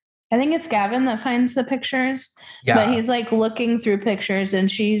Gavin that finds the pictures. Yeah. But he's like looking through pictures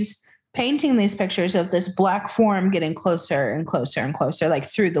and she's painting these pictures of this black form getting closer and closer and closer, like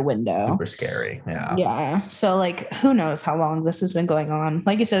through the window. Super scary. Yeah. Yeah. So like, who knows how long this has been going on?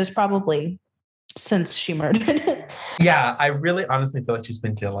 Like you said, it's probably since she murdered. Yeah. I really honestly feel like she's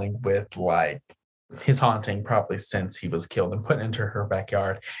been dealing with like his haunting probably since he was killed and put into her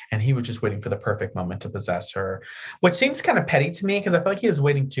backyard, and he was just waiting for the perfect moment to possess her, which seems kind of petty to me because I feel like he was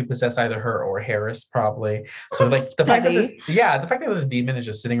waiting to possess either her or Harris, probably. So like the fact that this demon is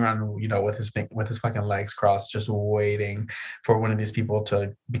just sitting around, you know, with his fucking legs crossed, just waiting for one of these people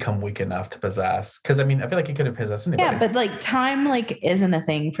to become weak enough to possess. Because I mean, I feel like he could have possessed anybody. Yeah, but like time like isn't a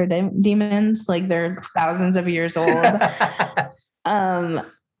thing for demons. Like they're thousands of years old.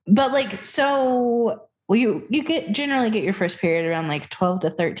 But like, so you generally get your first period around like 12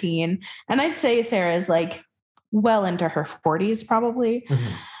 to 13. And I'd say Sarah is like well into her 40s probably.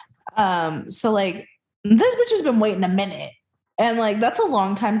 Mm-hmm. So like this bitch has been waiting a minute. And like that's a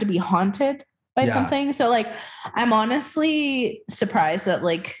long time to be haunted by something. So like I'm honestly surprised that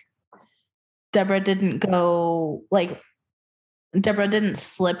like Deborah didn't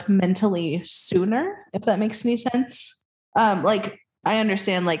slip mentally sooner, if that makes any sense. Like I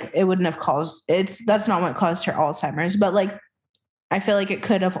understand like it wouldn't have that's not what caused her Alzheimer's, but like I feel like it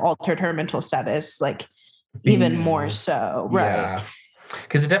could have altered her mental status like even more so. Right. Yeah.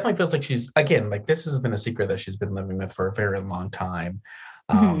 Because it definitely feels like she's, again, like this has been a secret that she's been living with for a very long time.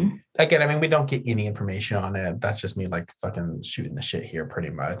 Again, I mean, we don't get any information on it. That's just me like fucking shooting the shit here pretty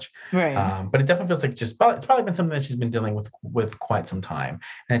much. Right. But it definitely feels like it's probably been something that she's been dealing with quite some time.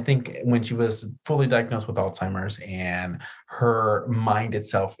 And I think when she was fully diagnosed with Alzheimer's and her mind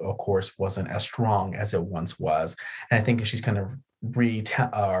itself, of course, wasn't as strong as it once was. And I think she's kind of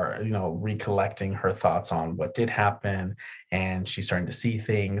recollecting her thoughts on what did happen, and she's starting to see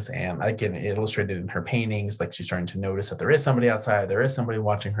things, and again illustrated in her paintings, like she's starting to notice that there is somebody outside, there is somebody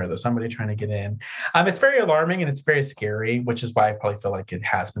watching her, there's somebody trying to get in. It's very alarming and it's very scary, which is why I probably feel like it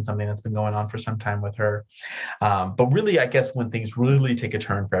has been something that's been going on for some time with her. But really, I guess when things really take a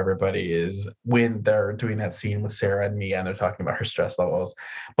turn for everybody is when they're doing that scene with Sarah and Mia and they're talking about her stress levels,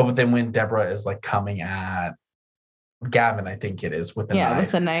 but then when Deborah is like coming at Gavin, I think it is, with the knife.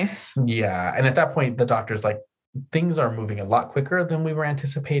 With the knife. Yeah. And at that point, the doctor's like, things are moving a lot quicker than we were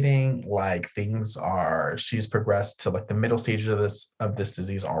anticipating. Like she's progressed to like the middle stages of this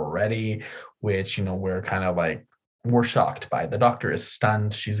disease already, which, you know, we're kind of like, we're shocked by. The doctor is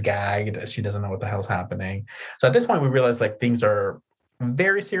stunned. She's gagged. She doesn't know what the hell's happening. So at this point, we realize like things are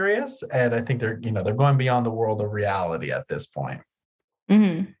very serious. And I think they're going beyond the world of reality at this point.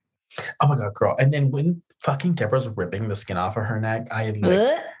 Mm-hmm. Oh my God, girl. And then when fucking Deborah's ripping the skin off of her neck, I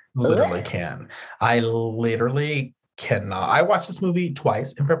literally cannot. I watched this movie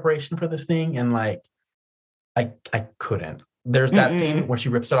twice in preparation for this thing, and like I couldn't. There's that scene where she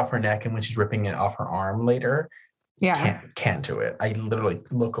rips it off her neck, and when she's ripping it off her arm later, can't do it. I literally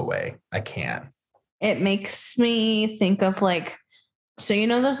look away. I can't. It makes me think of like, so you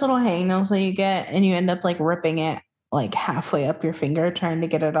know those little hangnails that you get and you end up like ripping it like halfway up your finger trying to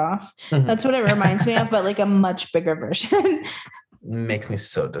get it off. Mm-hmm. That's what it reminds me of, but like a much bigger version. Makes me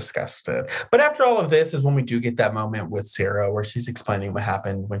so disgusted. But after all of this is when we do get that moment with Sarah where she's explaining what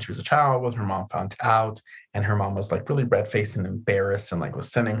happened when she was a child, when her mom found out, and her mom was like really red-faced and embarrassed and like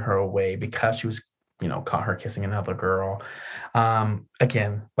was sending her away because she was, caught her kissing another girl.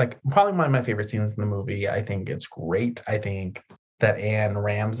 Again, like probably one of my favorite scenes in the movie. I think it's great. I think that Anne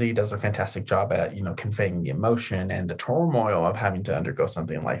Ramsey does a fantastic job at, conveying the emotion and the turmoil of having to undergo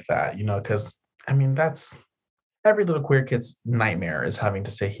something like that, because I mean, that's every little queer kid's nightmare, is having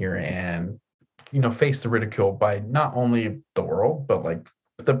to sit here and, face the ridicule by not only the world, but like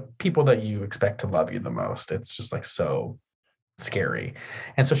the people that you expect to love you the most. It's just like so scary.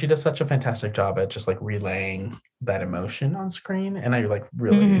 And so she does such a fantastic job at just like relaying that emotion on screen. And I like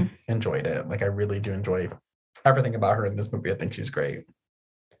really enjoyed it. Like I really do enjoy everything about her in this movie. I think she's great.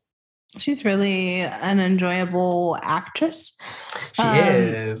 She's really an enjoyable actress. She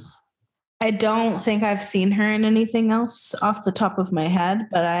is. I don't think I've seen her in anything else off the top of my head,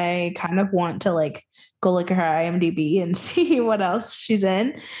 but I kind of want to like go look at her IMDb and see what else she's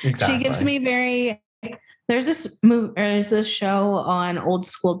in. Exactly. She gives me very There's this movie, or there's this show on old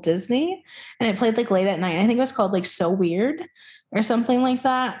school Disney, and it played like late at night. I think it was called like So Weird or something like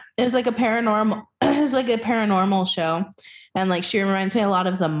that. It was like a paranormal. It was like a paranormal show, and like she reminds me a lot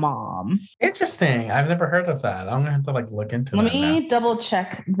of the mom. Interesting. I've never heard of that. I'm gonna have to like look into Let that me now. double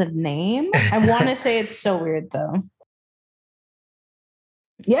check the name. I want to say it's So Weird though.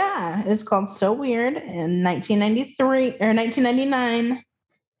 Yeah, it's called So Weird in 1993 or 1999.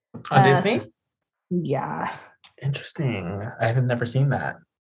 On Disney? Yeah. Interesting. I have never seen that.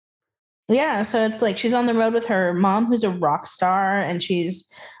 Yeah, so it's like she's on the road with her mom, who's a rock star, and she's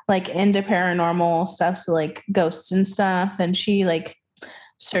like into paranormal stuff, so like ghosts and stuff, and she like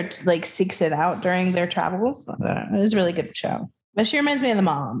seeks it out during their travels. It was a really good show. But she reminds me of the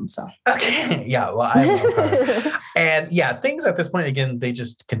mom, so. Okay. Yeah, well, I love her. And yeah, things at this point, again, they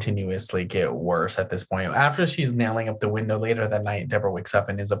just continuously get worse at this point. After she's nailing up the window later that night, Deborah wakes up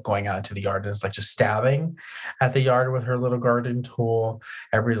and ends up going out into the yard and is like just stabbing at the yard with her little garden tool.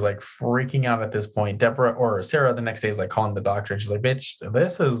 Everybody's like freaking out at this point. Deborah or Sarah the next day is like calling the doctor and she's like, bitch,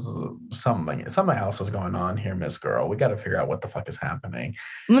 this is something else is going on here, Miss Girl. We got to figure out what the fuck is happening.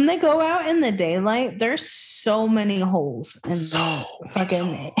 When they go out in the daylight, there's so many holes in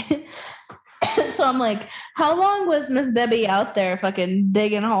fucking. So I'm like, how long was Miss Debbie out there fucking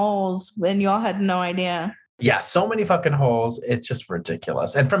digging holes when y'all had no idea? Yeah, so many fucking holes. It's just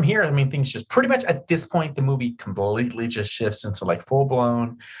ridiculous. And from here, I mean, things just pretty much at this point, the movie completely just shifts into like full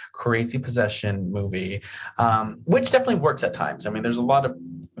blown crazy possession movie, which definitely works at times. I mean, there's a lot of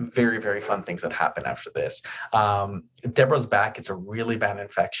very, very fun things that happen after this. Deborah's back. It's a really bad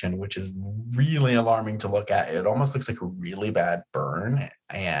infection, which is really alarming to look at. It almost looks like a really bad burn.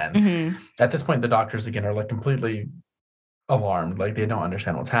 And at this point, the doctors again are like completely alarmed, like they don't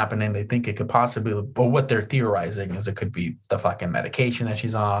understand what's happening. They think it could possibly, but what they're theorizing is it could be the fucking medication that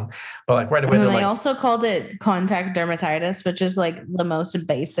she's on. But like right away, and they like, also called it contact dermatitis, which is like the most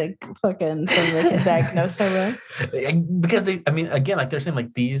basic fucking thing they can diagnose her with. Because they, I mean, again, like they're saying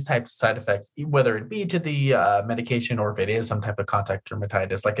like these types of side effects, whether it be to the medication or if it is some type of contact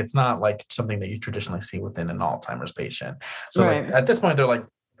dermatitis, like it's not like something that you traditionally see within an Alzheimer's patient. So like at this point, they're like,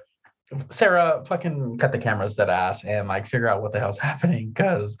 Sarah, fucking cut the cameras that ass and like figure out what the hell's happening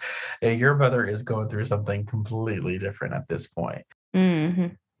because your mother is going through something completely different at this point.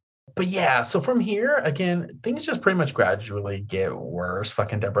 But yeah, so from here, again, things just pretty much gradually get worse.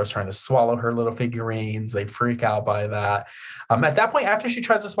 Fucking Deborah's trying to swallow her little figurines. They freak out by that. At that point, after she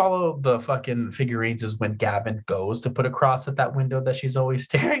tries to swallow the fucking figurines is when Gavin goes to put a cross at that window that she's always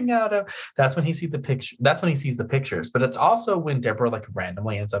staring out of. That's when he sees the picture. That's when he sees the pictures. But it's also when Deborah like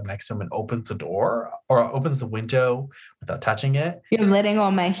randomly ends up next to him and opens the door or opens the window without touching it. You're letting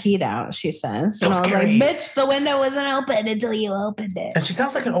all my heat out, she says. So and I was scary. like, bitch, the window wasn't open until you opened it. And she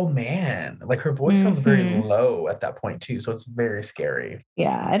sounds like an old man. Like her voice sounds very low at that point too. So it's very scary.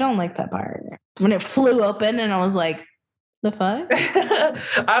 Yeah, I don't like that part. When it flew open and I was like, the fuck? I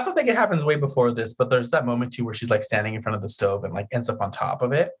also think it happens way before this, but there's that moment too where she's like standing in front of the stove and like ends up on top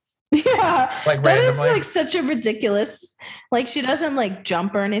of it. Yeah, like that is like such a ridiculous. Like she doesn't like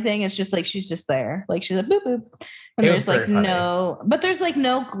jump or anything. It's just like she's just there. Like she's like boop boop, and there's like no, but there's like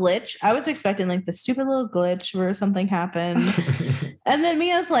no glitch. I was expecting like the stupid little glitch where something happened, and then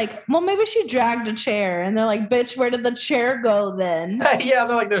Mia's like, well, maybe she dragged a chair, and they're like, bitch, where did the chair go then? Yeah,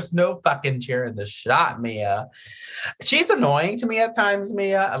 they're like, there's no fucking chair in the shot, Mia. She's annoying to me at times,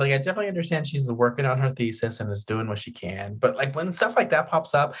 Mia. Like I definitely understand she's working on her thesis and is doing what she can, but like when stuff like that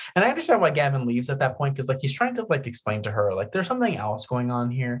pops up, and I understand why Gavin leaves at that point because like he's trying to like explain to her like there's something else going on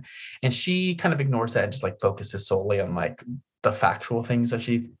here, and she kind of ignores that and just like focuses solely on like the factual things that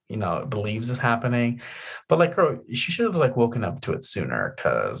she believes is happening. But like girl, she should have like woken up to it sooner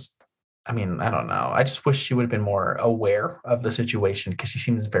because I mean I don't know. I just wish she would have been more aware of the situation because she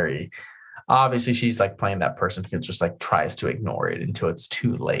seems very. Obviously, she's like playing that person who just like tries to ignore it until it's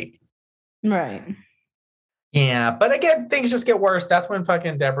too late. Right. Yeah, but again, things just get worse. That's when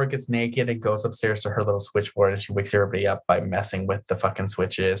fucking Deborah gets naked and goes upstairs to her little switchboard and she wakes everybody up by messing with the fucking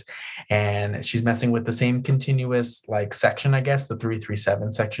switches. And she's messing with the same continuous like section, I guess, the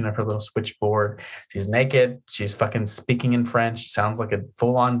 337 section of her little switchboard. She's naked. She's fucking speaking in French. Sounds like a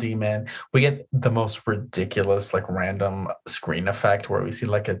full-on demon. We get the most ridiculous, like random screen effect where we see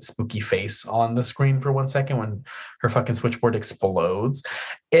like a spooky face on the screen for 1 second when her fucking switchboard explodes.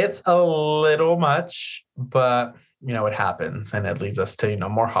 It's a little much, but it happens and it leads us to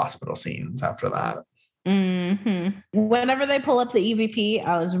more hospital scenes after that. Whenever they pull up the EVP,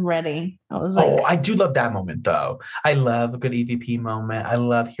 I was ready. I was like, Oh, I do love that moment though. I love a good EVP moment. I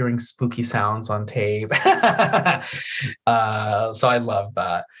love hearing spooky sounds on tape. So I love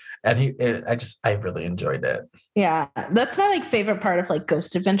that. And I really enjoyed it. yeah, that's my like favorite part of like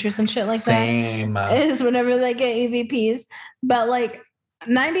Ghost Adventures and shit like Same. that is whenever they get EVPs. But like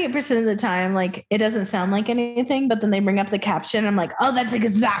 98% of the time, like it doesn't sound like anything, but then they bring up the caption. I'm like, oh, that's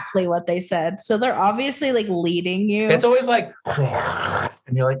exactly what they said. So they're obviously like leading you. It's always like, and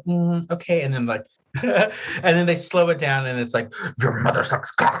you're like, okay. And then like, and then they slow it down and it's like, your mother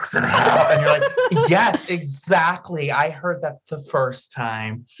sucks cocks in hell. And you're like, yes, exactly. I heard that the first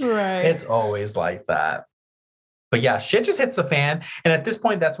time. Right. It's always like that. But yeah, shit just hits the fan. And at this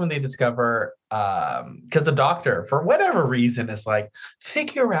point, that's when they discover, because the doctor, for whatever reason, is like,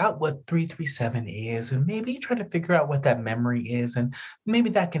 figure out what 337 is. And maybe try to figure out what that memory is. And maybe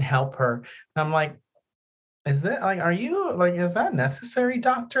that can help her. And I'm like, is that like, are you like, is that necessary,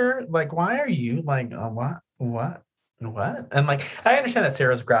 doctor? Like, why are you like, what? And like, I understand that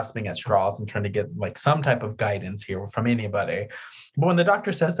Sarah's grasping at straws and trying to get like some type of guidance here from anybody. But when the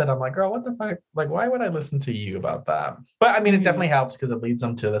doctor says that, I'm like, girl, what the fuck? Like, why would I listen to you about that? But I mean, it definitely helps because it leads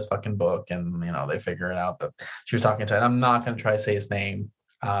them to this fucking book and, you know, they figure it out that she was talking to, and I'm not going to try to say his name.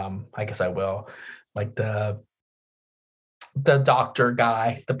 I guess I will. Like the doctor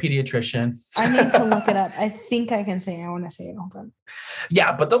guy, the pediatrician. I need to look it up. I think I can say it. I want to say it. Hold on.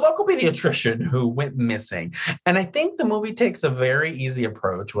 Yeah, but the local pediatrician who went missing. And I think the movie takes a very easy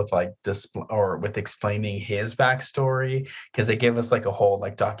approach with like with explaining his backstory, because they give us like a whole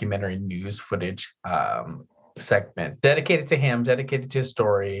like documentary news footage segment dedicated to him, dedicated to his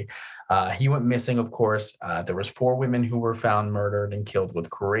story. He went missing, of course. There was 4 women who were found murdered and killed with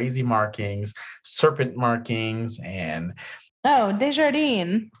crazy markings, serpent markings, and oh,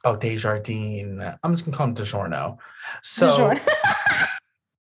 Desjardins. Oh, Desjardins. I'm just gonna call him DiGiorno. So,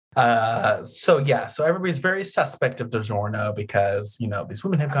 so everybody's very suspect of DiGiorno because, you know, these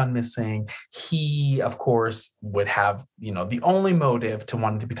women have gone missing. He, of course, would have, you know, the only motive to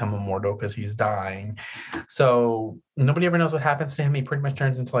wanting to become immortal because he's dying. So nobody ever knows what happens to him. He pretty much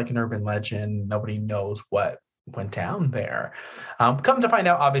turns into like an urban legend. Nobody knows what went down there. Come to find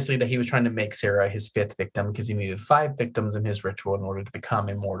out, obviously, that he was trying to make Sarah his 5th victim because he needed 5 victims in his ritual in order to become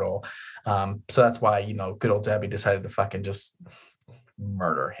immortal. So that's why, you know, good old Debbie decided to fucking just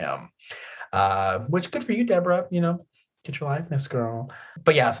murder him. Which, good for you, Deborah. You know, get your likeness, girl.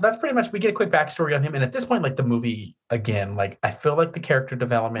 But yeah, so that's pretty much, we get a quick backstory on him. And at this point, like the movie, again, like I feel like the character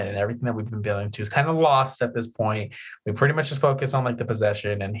development and everything that we've been building to is kind of lost at this point. We pretty much just focus on like the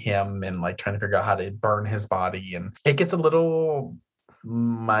possession and him and like trying to figure out how to burn his body. And it gets a little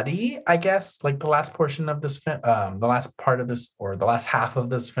muddy, I guess, like the last portion of this film, the last part of this, or the last half of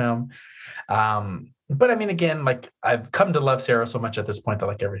this film. But I mean, again, like I've come to love Sarah so much at this point that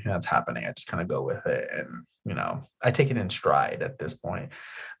like everything that's happening, I just kind of go with it. And, you know, I take it in stride at this point.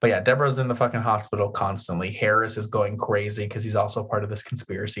 But yeah, Deborah's in the fucking hospital constantly. Harris is going crazy because he's also part of this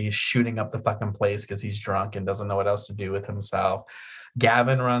conspiracy. He's shooting up the fucking place because he's drunk and doesn't know what else to do with himself.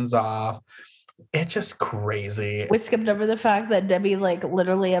 Gavin runs off. It's just crazy. We skipped over the fact that Debbie like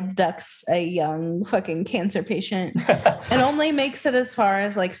literally abducts a young fucking cancer patient and only makes it as far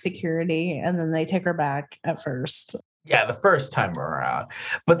as like security, and then they take her back at first. Yeah, the first time around.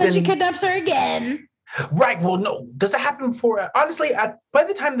 But then she kidnaps her again. Right. Well, no. Does it happen before? Honestly, by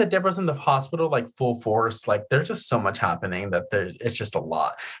the time that Deborah's in the hospital, like full force, like there's just so much happening that it's just a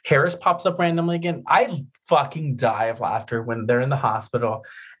lot. Harris pops up randomly again. I fucking die of laughter when they're in the hospital.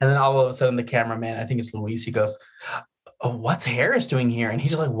 And then all of a sudden the cameraman, I think it's Luis, he goes, oh, what's Harris doing here? And he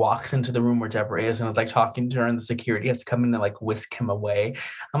just like walks into the room where Deborah is and is like talking to her, and the security has to come in and like whisk him away.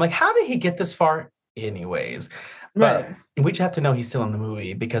 I'm like, how did he get this far anyways? But we just have to know he's still in the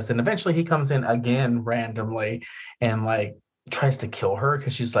movie, because then eventually he comes in again randomly and like tries to kill her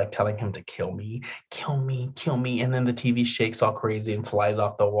because she's like telling him to kill me. And then the TV shakes all crazy and flies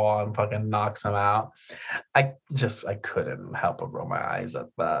off the wall and fucking knocks him out. I couldn't help but roll my eyes at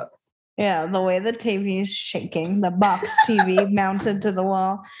that. Yeah, the way the TV is shaking, the box TV mounted to the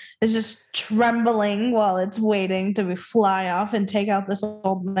wall is just trembling while it's waiting to fly off and take out this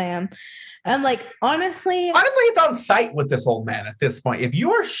old man. And like, honestly, it's on site with this old man at this point. If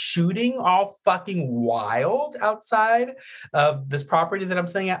you are shooting all fucking wild outside of this property that I'm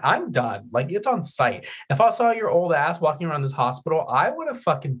staying at, I'm done. Like, it's on site. If I saw your old ass walking around this hospital, I would have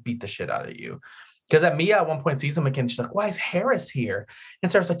fucking beat the shit out of you. Because at Mia at one point sees him again, she's like, why is Harris here?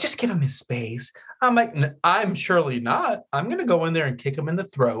 And Sarah's like, just give him his space. I'm like, I'm surely not. I'm going to go in there and kick him in the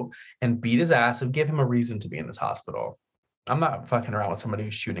throat and beat his ass and give him a reason to be in this hospital. I'm not fucking around with somebody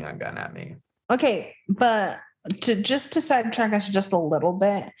who's shooting a gun at me. Okay, but to sidetrack us just a little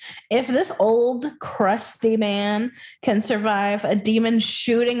bit, if this old crusty man can survive a demon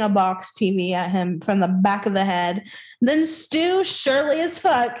shooting a box TV at him from the back of the head, then Stu surely as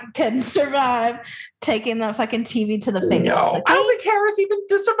fuck can survive taking that fucking TV to the face. No, Okay? I don't think Harris even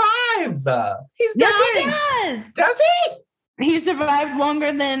survives. He's Yes, dying. he does. Does he? He survived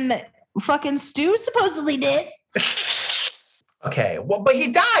longer than fucking Stu supposedly did. Okay, well, but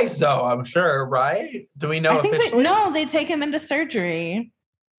he dies though, I'm sure, right? Do we know I think officially? they take him into surgery.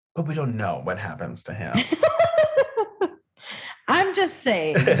 But we don't know what happens to him. I'm just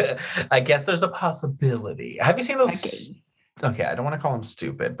saying. I guess there's a possibility. Have you seen those? Okay. Okay, I don't want to call him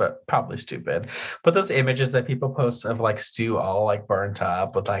stupid, but probably stupid. But those images that people post of like Stu all like burnt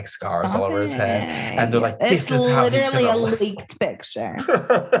up with like scars all over his head, and they're like, "This is how he's literally a gonna look." leaked picture.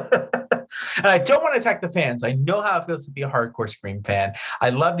 And I don't want to attack the fans. I know how it feels to be a hardcore Scream fan. I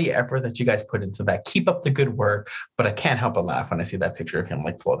love the effort that you guys put into that. Keep up the good work. But I can't help but laugh when I see that picture of him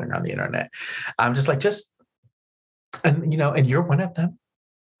like floating around the internet. I'm just like, and and you're one of them.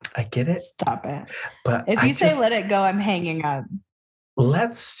 I get it. Stop it. But if you say let it go, I'm hanging up.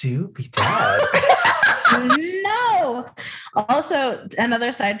 Let Stu be dead. No. Also,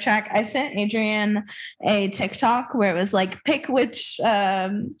 another sidetrack. I sent Adrian a TikTok where it was like, pick which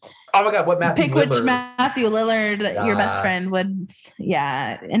oh my god, what Matthew pick Lillard. which Matthew Lillard your best Yes. friend would.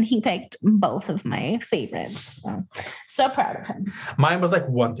 Yeah, and he picked both of my favorites. So proud of him. Mine was like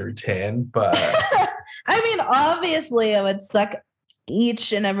 1 through 10, but I mean, obviously, I would suck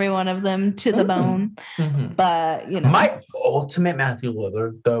each and every one of them to the bone, mhm. but My ultimate Matthew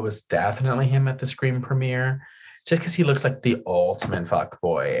Lillard though was definitely him at the Scream premiere, just because he looks like the ultimate fuck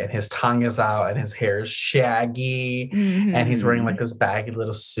boy, and his tongue is out, and his hair is shaggy, and he's wearing like this baggy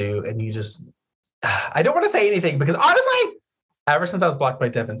little suit, and you just, I don't want to say anything because honestly, ever since I was blocked by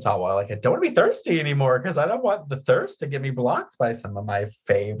Devin Sawa, like I don't want to be thirsty anymore because I don't want the thirst to get me blocked by some of my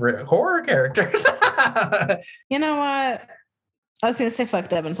favorite horror characters. You know what? I was going to say fuck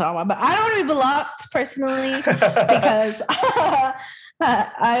Devin Sawa, but I don't want to be blocked personally because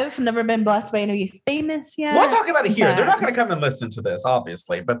I've never been blocked by any famous yet. We'll talk about it here. They're not going to come and listen to this,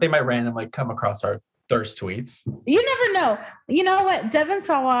 obviously, but they might randomly come across our thirst tweets. You never know. You know what? Devin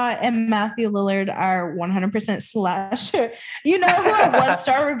Sawa and Matthew Lillard are 100% slasher. You know who our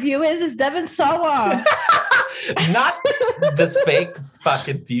 1-star review is Devin Sawa. Not this fake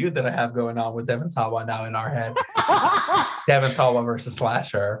fucking feud that I have going on with Devin Sawa now in our head. Devin Sawa versus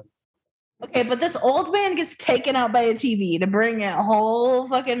Slasher. Okay, but this old man gets taken out by a TV to bring it whole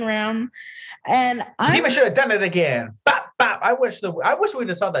fucking round. And Demon should have done it again. Bop, bop. I wish we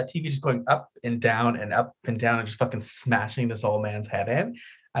just saw that TV just going up and down and up and down and just fucking smashing this old man's head in.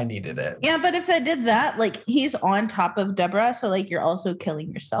 I needed it. Yeah, but if it did that, like he's on top of Deborah, so like you're also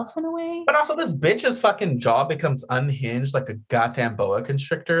killing yourself in a way. But also this bitch's fucking jaw becomes unhinged like a goddamn boa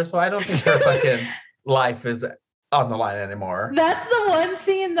constrictor. So I don't think her fucking life is on the line anymore. That's the one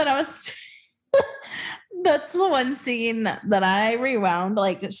scene that I was that's the one scene that I rewound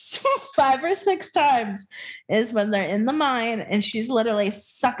like 5 or 6 times is when they're in the mine and she's literally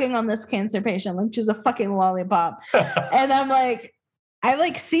sucking on this cancer patient like she's a fucking lollipop. And I'm like, I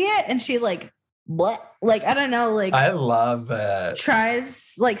like see it and she like what? Like I don't know, like I love it.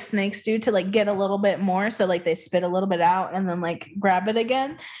 Tries like snakes do to like get a little bit more. So like they spit a little bit out and then like grab it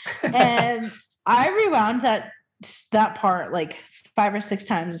again. And I rewound that part like 5 or 6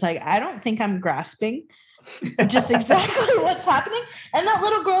 times. It's like I don't think I'm grasping just exactly what's happening. And that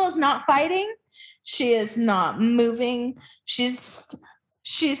little girl is not fighting. She is not moving. She's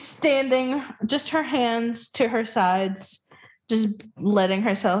standing, just her hands to her sides, just letting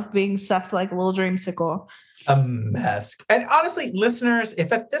herself being sucked like a little dreamsicle. A mess. And honestly, listeners,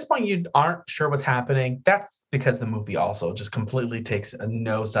 if at this point you aren't sure what's happening, that's because the movie also just completely takes a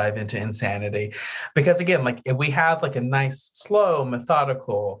nosedive into insanity. Because again, like if we have like a nice, slow,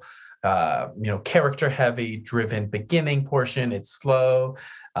 methodical, character heavy driven beginning portion, it's slow.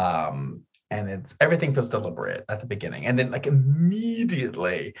 And it's everything feels deliberate at the beginning. And then like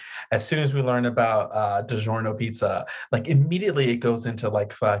immediately, as soon as we learn about DiGiorno pizza, like immediately it goes into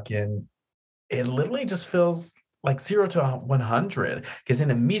like fucking, it literally just feels like 0 to 100. Because then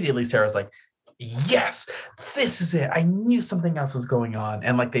immediately Sarah's like, yes, this is it. I knew something else was going on.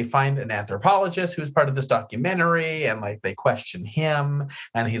 And like they find an anthropologist who's part of this documentary and like they question him.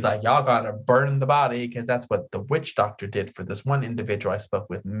 And he's like, y'all gotta burn the body because that's what the witch doctor did for this one individual I spoke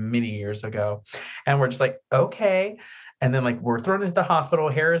with many years ago. And we're just like, okay. And then like we're thrown into the hospital.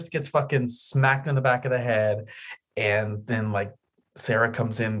 Harris gets fucking smacked in the back of the head. And then like Sarah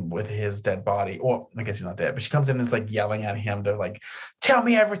comes in with his dead body. Well, I guess he's not dead, but she comes in and is like yelling at him to like, tell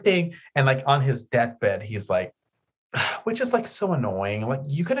me everything. And like on his deathbed, he's like, which is like so annoying. Like,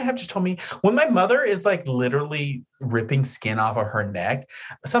 you couldn't have just told me when my mother is like literally ripping skin off of her neck,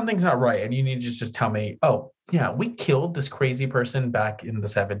 something's not right. And you need to just tell me, oh, yeah, we killed this crazy person back in the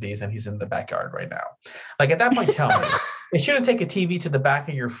 70s and he's in the backyard right now. Like, at that point, tell me. It shouldn't take a TV to the back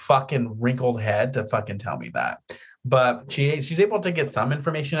of your fucking wrinkled head to fucking tell me that. But she's able to get some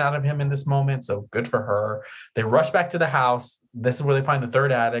information out of him in this moment. So good for her. They rush back to the house. This is where they find the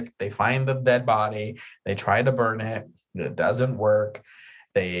third attic. They find the dead body. They try to burn it. It doesn't work.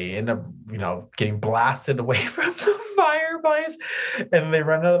 They end up, getting blasted away from the fireplace, and they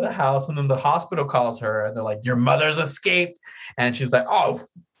run out of the house. And then the hospital calls her and they're like, your mother's escaped. And she's like, oh,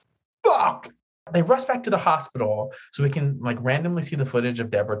 fuck. They rush back to the hospital so we can like randomly see the footage of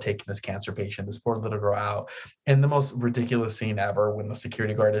Deborah taking this cancer patient, this poor little girl out. And the most ridiculous scene ever when the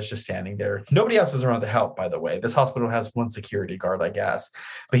security guard is just standing there. Nobody else is around to help, by the way. This hospital has one security guard, I guess.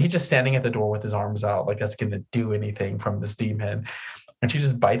 But he's just standing at the door with his arms out like that's going to do anything from this demon. And she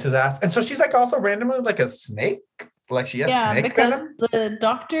just bites his ass. And so she's like also randomly like a snake. Like she has snake because venom. the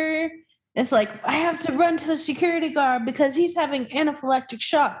doctor is like, I have to run to the security guard because he's having anaphylactic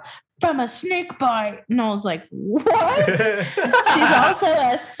shock from a snake bite. And I was like, what? She's also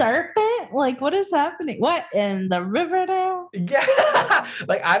a serpent? Like, what is happening? What, in the river now? Yeah.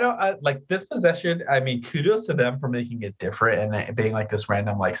 Like, I don't like this possession. I mean, kudos to them for making it different and being like this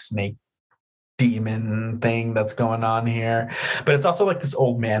random like snake demon thing that's going on here. But it's also like this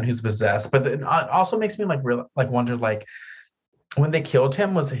old man who's possessed. But it also makes me wonder, like, when they killed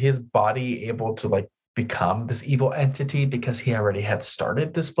him, was his body able to like become this evil entity because he already had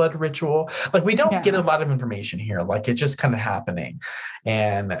started this blood ritual? Like, we don't get a lot of information here. Like, it's just kind of happening.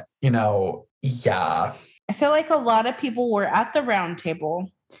 And, yeah. I feel like a lot of people were at the round table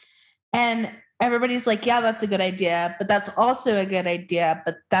and everybody's like, yeah, that's a good idea, but that's also a good idea,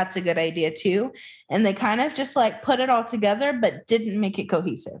 but that's a good idea too. And they kind of just like put it all together, but didn't make it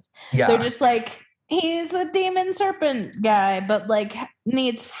cohesive. Yeah. They're just like, he's a demon serpent guy, but like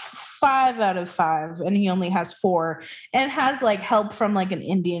needs 5 out of 5 and he only has 4 and has like help from like an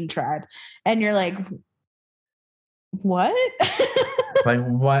Indian tribe. And you're like, what? Like,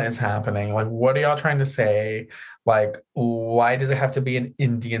 what is happening? Like, what are y'all trying to say? Like, why does it have to be an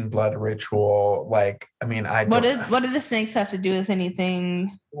Indian blood ritual? Like, I mean, what did the snakes have to do with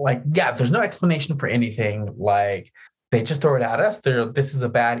anything? Like, yeah, there's no explanation for anything. Like, they just throw it at us. This is a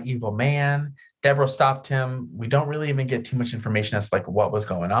bad, evil man. Deborah stopped him. We don't really even get too much information as like what was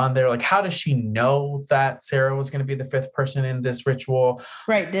going on there. Like, how does she know that Sarah was going to be the 5th person in this ritual?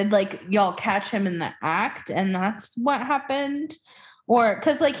 Right. Did like y'all catch him in the act and that's what happened? Or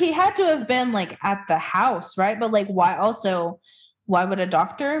because like he had to have been like at the house, right? But like why would a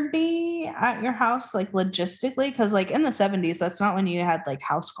doctor be at your house, like logistically? Because like in the 70s, that's not when you had like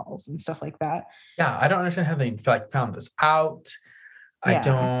house calls and stuff like that. Yeah, I don't understand how they like found this out. Yeah. I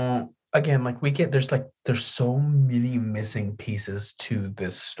don't. Again, like there's so many missing pieces to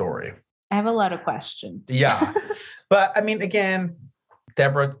this story. I have a lot of questions. Yeah. But I mean, again,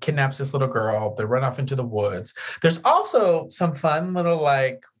 Deborah kidnaps this little girl. They run off into the woods. There's also some fun little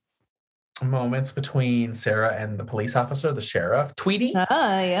like moments between Sarah and the police officer, the sheriff, Tweety. Oh,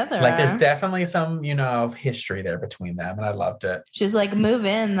 yeah. There's definitely some, history there between them. And I loved it. She's like, move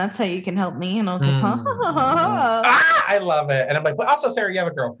in. That's how you can help me. And I was like, I love it. And I'm like, well, also, Sarah, you have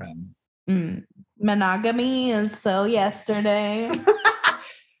a girlfriend. Monogamy is so yesterday.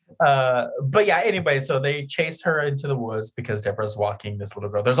 But yeah, anyway, so they chase her into the woods because Deborah's walking this little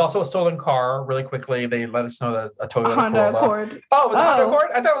girl. There's also a stolen car. Really quickly, they let us know that a Toyota Honda Accord. Oh, was it a Honda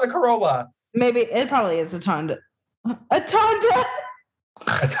Accord? I thought it was a Corolla. Maybe it probably is a Tonda. A Tonda.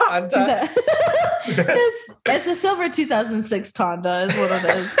 A Tonda. It's a silver 2006 Tonda is what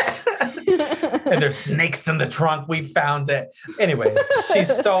it is. And there's snakes in the trunk. We found it. Anyways, she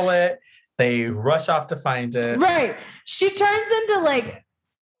stole it. They rush off to find it. Right. She turns into like,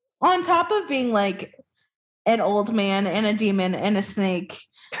 on top of being like an old man and a demon and a snake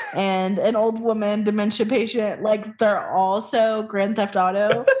and an old woman, dementia patient, like they're also Grand Theft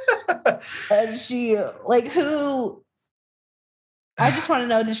Auto. And she like who I just want to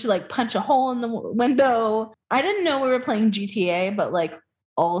know, did she like punch a hole in the window? I didn't know we were playing GTA, but like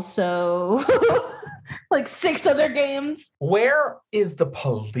also like 6 other games. Where is the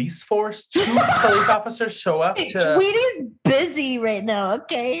police force? 2 police officers show up to... Tweety's busy right now,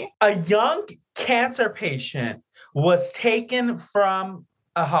 okay? A young cancer patient was taken from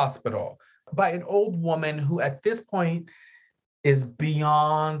a hospital by an old woman who at this point is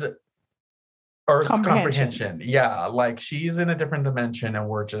beyond Earth's comprehension. Yeah, like she's in a different dimension and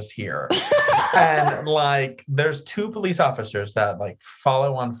we're just here. And like there's two police officers that like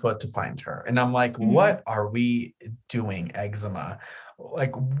follow on foot to find her. And I'm like, what are we doing, Eczema?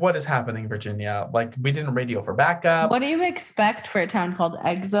 Like, what is happening, Virginia? Like, we didn't radio for backup. What do you expect for a town called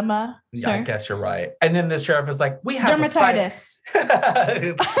Eczema? Yeah, I guess you're right. And then the sheriff is like, we have dermatitis.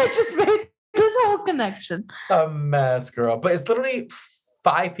 I just made this whole connection. A mess, girl. But it's literally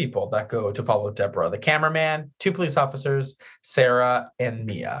 5 people that go to follow Deborah: the cameraman, 2 police officers, Sarah, and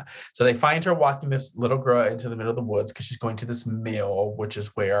Mia. So they find her walking this little girl into the middle of the woods because she's going to this mill, which is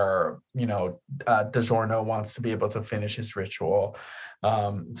where, you know, DiGiorno wants to be able to finish his ritual.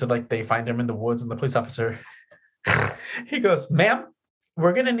 So like they find him in the woods, and the police officer, he goes, ma'am,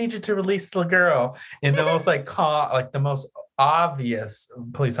 we're going to need you to release the girl, in the most like the most obvious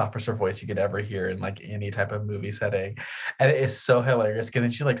police officer voice you could ever hear in like any type of movie setting. And it is so hilarious because then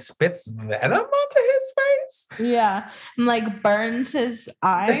she like spits venom onto his face. Yeah. And like burns his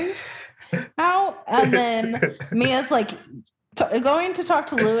eyes out. And then Mia's like going to talk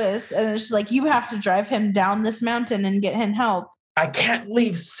to Lewis, and it's like, you have to drive him down this mountain and get him help. I can't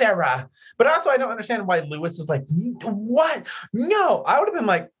leave Sarah. But also, I don't understand why Lewis is like, what? No, I would have been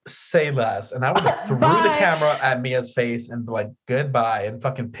like, say less. And I would have threw the camera at Mia's face and be like, goodbye, and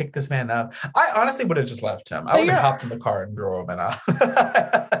fucking pick this man up. I honestly would have just left him. I would have hopped in the car and drove him out.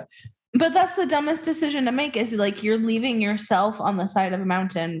 But that's the dumbest decision to make, is like you're leaving yourself on the side of a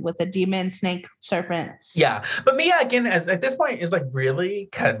mountain with a demon, snake, serpent. Yeah. But Mia, again, at this point, is like really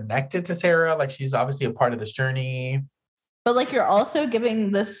connected to Sarah. Like she's obviously a part of this journey. But like you're also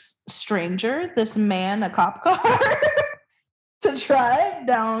giving this stranger, this man, a cop car to drive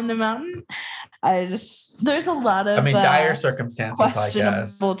down the mountain. There's a lot of dire circumstances,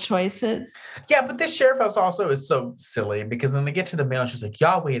 questionable choices. Yeah, but this sheriff house also is so silly because then they get to the mail and she's like,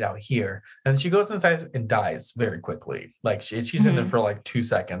 y'all wait out here. And then she goes inside and dies very quickly. Like she's in there for like 2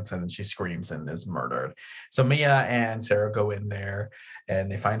 seconds and then she screams and is murdered. So Mia and Sarah go in there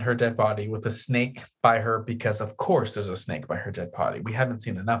and they find her dead body with a snake by her, because of course there's a snake by her dead body. We haven't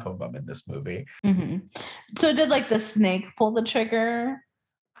seen enough of them in this movie. So did like the snake pull the trigger?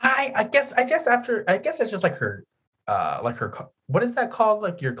 I guess it's just like her what is that called?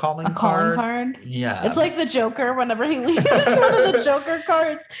 Like your calling card? Yeah. It's like the Joker whenever he leaves one of the Joker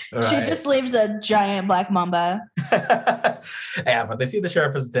cards. Right. She just leaves a giant black mamba. Yeah, but they see the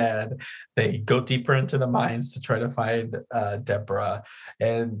sheriff is dead. They go deeper into the mines to try to find Deborah.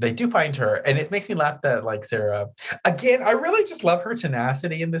 And they do find her. And it makes me laugh that like Sarah, again, I really just love her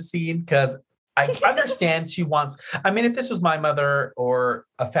tenacity in this scene, because I understand she wants, I mean, if this was my mother or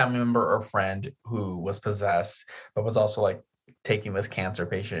a family member or friend who was possessed, but was also like taking this cancer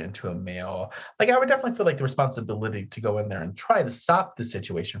patient into a mill, like I would definitely feel like the responsibility to go in there and try to stop the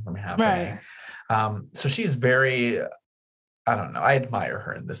situation from happening. Right. So she's very, I don't know, I admire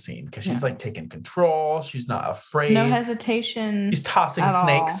her in this scene because she's like taking control. She's not afraid. No hesitation. She's tossing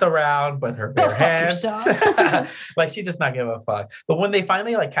snakes around with her bare hands. Like she does not give a fuck. But when they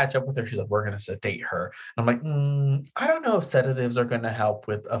finally like catch up with her, she's like, we're going to sedate her. I'm like, I don't know if sedatives are going to help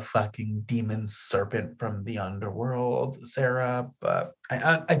with a fucking demon serpent from the underworld, Sarah, but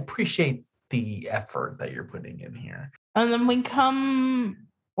I appreciate the effort that you're putting in here. And then we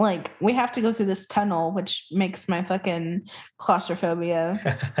have to go through this tunnel, which makes my fucking claustrophobia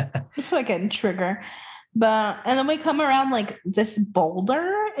fucking trigger. And then we come around like this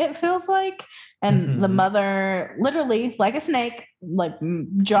boulder, it feels like. And the mother, literally like a snake, like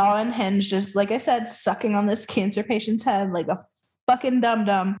jaw unhinged, just like I said, sucking on this cancer patient's head like a fucking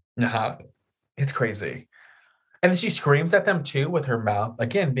dum-dum. It's crazy. And then she screams at them too with her mouth,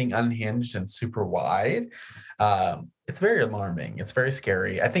 again, being unhinged and super wide. It's very alarming. It's very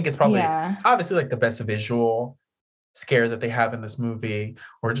scary. I think it's probably obviously like the best visual scare that they have in this movie,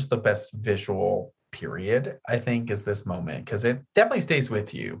 or just the best visual period, I think, is this moment, because it definitely stays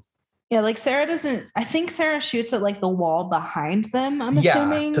with you. Yeah, like I think Sarah shoots at like the wall behind them, I'm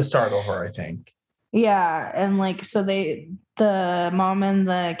assuming. To startle her, I think. Yeah, and like so the mom and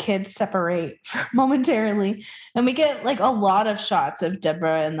the kids separate momentarily, and we get like a lot of shots of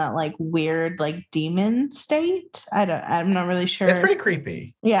Deborah in that like weird like demon state. I'm not really sure. It's pretty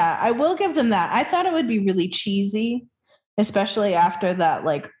creepy. Yeah, I will give them that. I thought it would be really cheesy, especially after that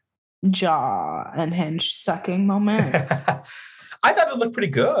like jaw and hinge sucking moment. I thought it looked pretty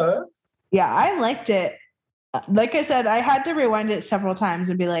good. Yeah, I liked it. Like I said, I had to rewind it several times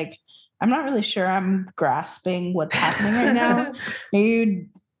and be like, I'm not really sure I'm grasping what's happening right now. Are you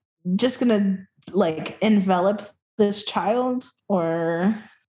just going to like envelop this child, or?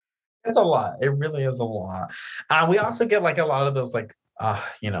 It's a lot. It really is a lot. We also get like a lot of those like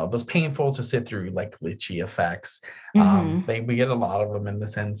those painful to sit through like glitchy effects. Mhm. We get a lot of them in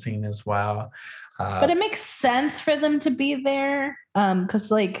this end scene as well. But it makes sense for them to be there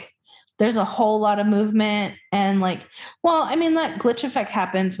because like there's a whole lot of movement and like, well, I mean that glitch effect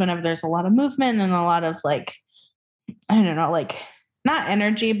happens whenever there's a lot of movement and a lot of like, I don't know, like not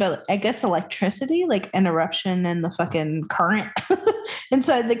energy, but I guess electricity, like interruption in the fucking current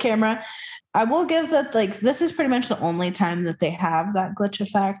inside the camera. I will give that like this is pretty much the only time that they have that glitch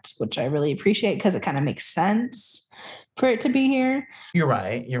effect, which I really appreciate because it kind of makes sense for it to be here. You're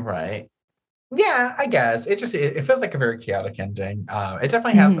right. You're right. Yeah, I guess it feels like a very chaotic ending. It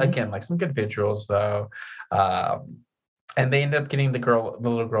definitely has Mhm. again like some good visuals though, and they end up getting the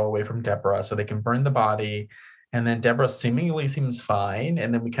little girl away from Deborah so they can burn the body, and then Deborah seemingly seems fine,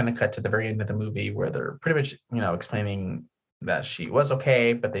 and then we kind of cut to the very end of the movie where they're pretty much explaining that she was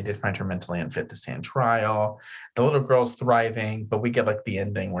okay, but they did find her mentally unfit to stand trial. The little girl's thriving, but we get like the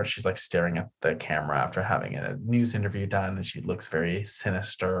ending where she's like staring at the camera after having a news interview done, and she looks very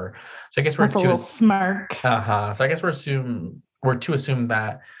sinister. So I guess With a little smirk. So I guess we're to assume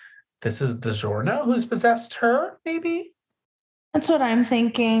that this is DiGiorno who's possessed her, maybe. That's what I'm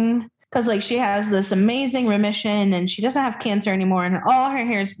thinking. Because like she has this amazing remission and she doesn't have cancer anymore and all her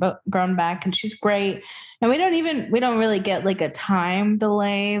hair is grown back and she's great. And we don't really get like a time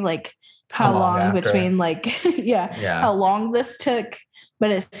delay, like How how long long after? between like, yeah, Yeah. how long this took.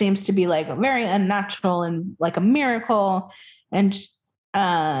 But it seems to be like very unnatural and like a miracle. And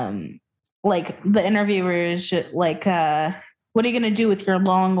like the interviewer is like, what are you going to do with your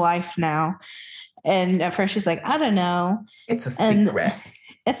long life now? And at first she's like, I don't know. It's a And secret.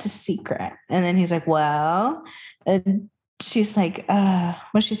 it's a secret. And then he's like, well, and she's like,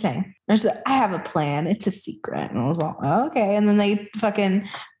 what's she saying? I have a plan. It's a secret. And I was like, oh, okay. And then they fucking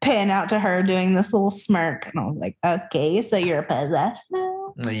pan out to her doing this little smirk. And I was like, okay, so you're possessed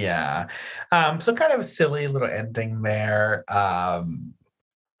now? Yeah. So kind of a silly little ending there.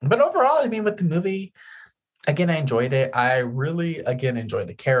 But overall, I mean, with the movie, again, I enjoyed it. I really, again, enjoy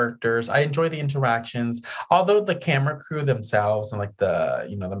the characters. I enjoy the interactions. Although the camera crew themselves and like the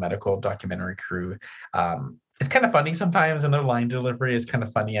medical documentary crew, it's kind of funny sometimes, and their line delivery is kind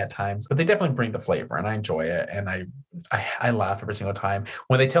of funny at times. But they definitely bring the flavor, and I enjoy it. And I laugh every single time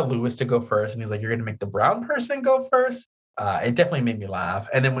when they tell Lewis to go first, and he's like, "You're going to make the brown person go first." It definitely made me laugh.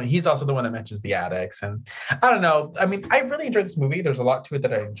 And then when he's also the one that mentions the addicts, and I don't know. I mean, I really enjoyed this movie. There's a lot to it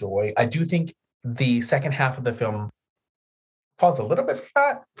that I enjoy. I do think the second half of the film falls a little bit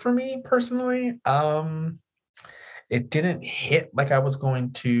flat for me personally. It didn't hit like I was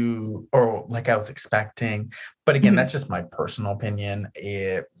going to or like I was expecting. But again, Mhm. that's just my personal opinion.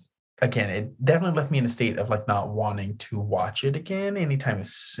 It definitely left me in a state of like not wanting to watch it again anytime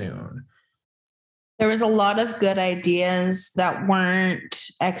soon. There was a lot of good ideas that weren't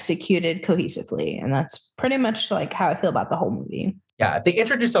executed cohesively. And that's pretty much like how I feel about the whole movie. Yeah, they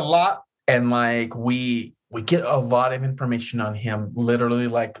introduced a lot, and like we get a lot of information on him literally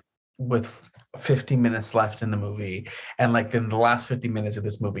like with 50 minutes left in the movie, and like then the last 50 minutes of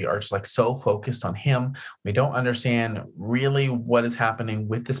this movie are just like so focused on him. We don't understand really what is happening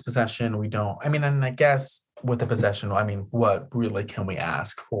with this possession. We don't, I mean, and I guess with the possession, I mean, what really can we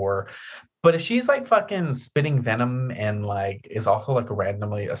ask for? But if she's like fucking spitting venom and like is also like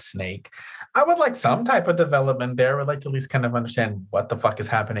randomly a snake, I would like some type of development there. I would like to at least kind of understand what the fuck is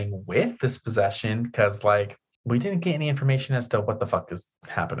happening with this possession, because like we didn't get any information as to what the fuck is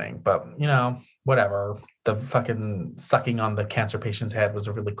happening. But whatever. The fucking sucking on the cancer patient's head was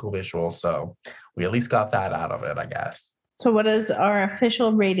a really cool visual, so we at least got that out of it, I guess. So, what is our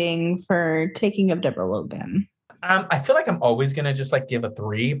official rating for Taking of Deborah Logan? I feel like I'm always gonna just like give a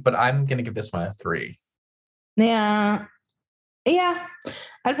 3, but I'm gonna give this one a 3. Yeah. Yeah.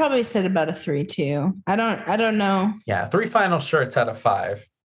 I'd probably say about a 3 too. I don't know. Yeah, 3 flannel shirts out of 5.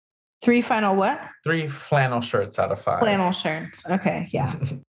 3 final what? 3 flannel shirts out of 5. Flannel shirts. Okay. Yeah.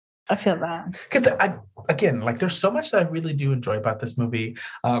 I feel that. Because again, like there's so much that I really do enjoy about this movie.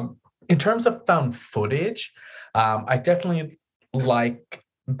 In terms of found footage, I definitely like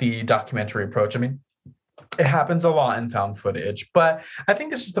the documentary approach. I mean, it happens a lot in found footage, but I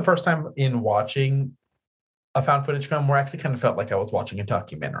think this is the first time in watching a found footage film where I actually kind of felt like I was watching a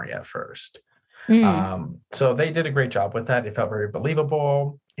documentary at first. So they did a great job with that. It felt very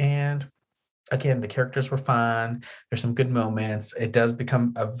believable. And again, the characters were fun. There's some good moments. It does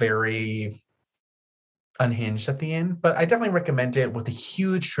become a very unhinged at the end, but I definitely recommend it with a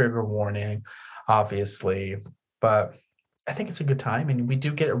huge trigger warning, obviously. But I think it's a good time. And we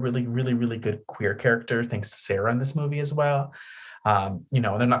do get a really, really, really good queer character thanks to Sarah in this movie as well. You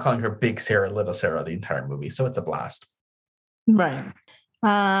know, and they're not calling her Big Sarah, Little Sarah the entire movie. So it's a blast. Right.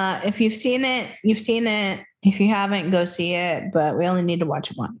 If you've seen it, you've seen it. If you haven't, go see it. But we only need to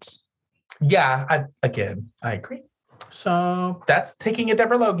watch it once. Yeah, I agree. So that's Taking a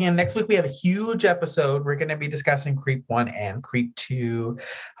Deborah Logan. Next week we have a huge episode. We're going to be discussing Creep 1 and Creep 2.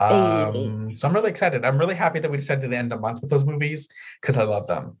 So I'm really excited. I'm really happy that we decided to end the month with those movies because I love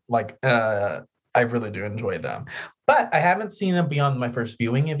them. Like, I really do enjoy them. But I haven't seen them beyond my first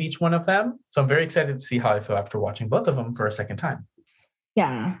viewing of each one of them. So I'm very excited to see how I feel after watching both of them for a second time.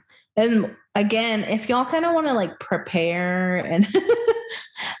 Yeah. And again, if y'all kind of want to like prepare and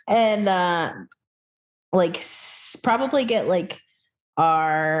and like probably get like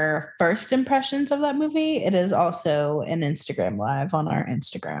our first impressions of that movie, it is also an Instagram live on our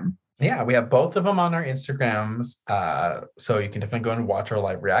Instagram. Yeah, we have both of them on our Instagrams. So you can definitely go and watch our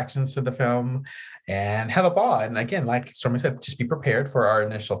live reactions to the film and have a ball. And again, like Stormy said, just be prepared for our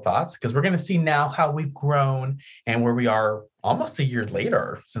initial thoughts because we're going to see now how we've grown and where we are almost a year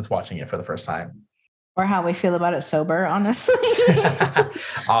later since watching it for the first time. Or how we feel about it sober, honestly.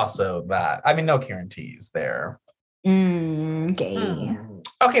 Also that. I mean, no guarantees there. Okay.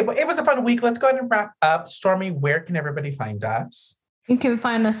 Okay, but it was a fun week. Let's go ahead and wrap up. Stormy, where can everybody find us? You can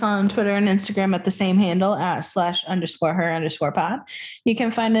find us on Twitter and Instagram at the same handle @/_her_pod. You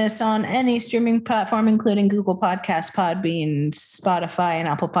can find us on any streaming platform, including Google Podcasts, Podbean, Spotify, and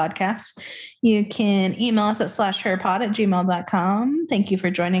Apple Podcasts. You can email us at /herpod@gmail.com. Thank you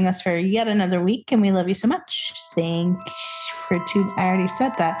for joining us for yet another week, and we love you so much. Thanks for I already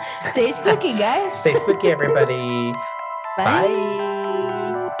said that. Stay spooky, guys. Stay spooky, everybody. Bye. Bye.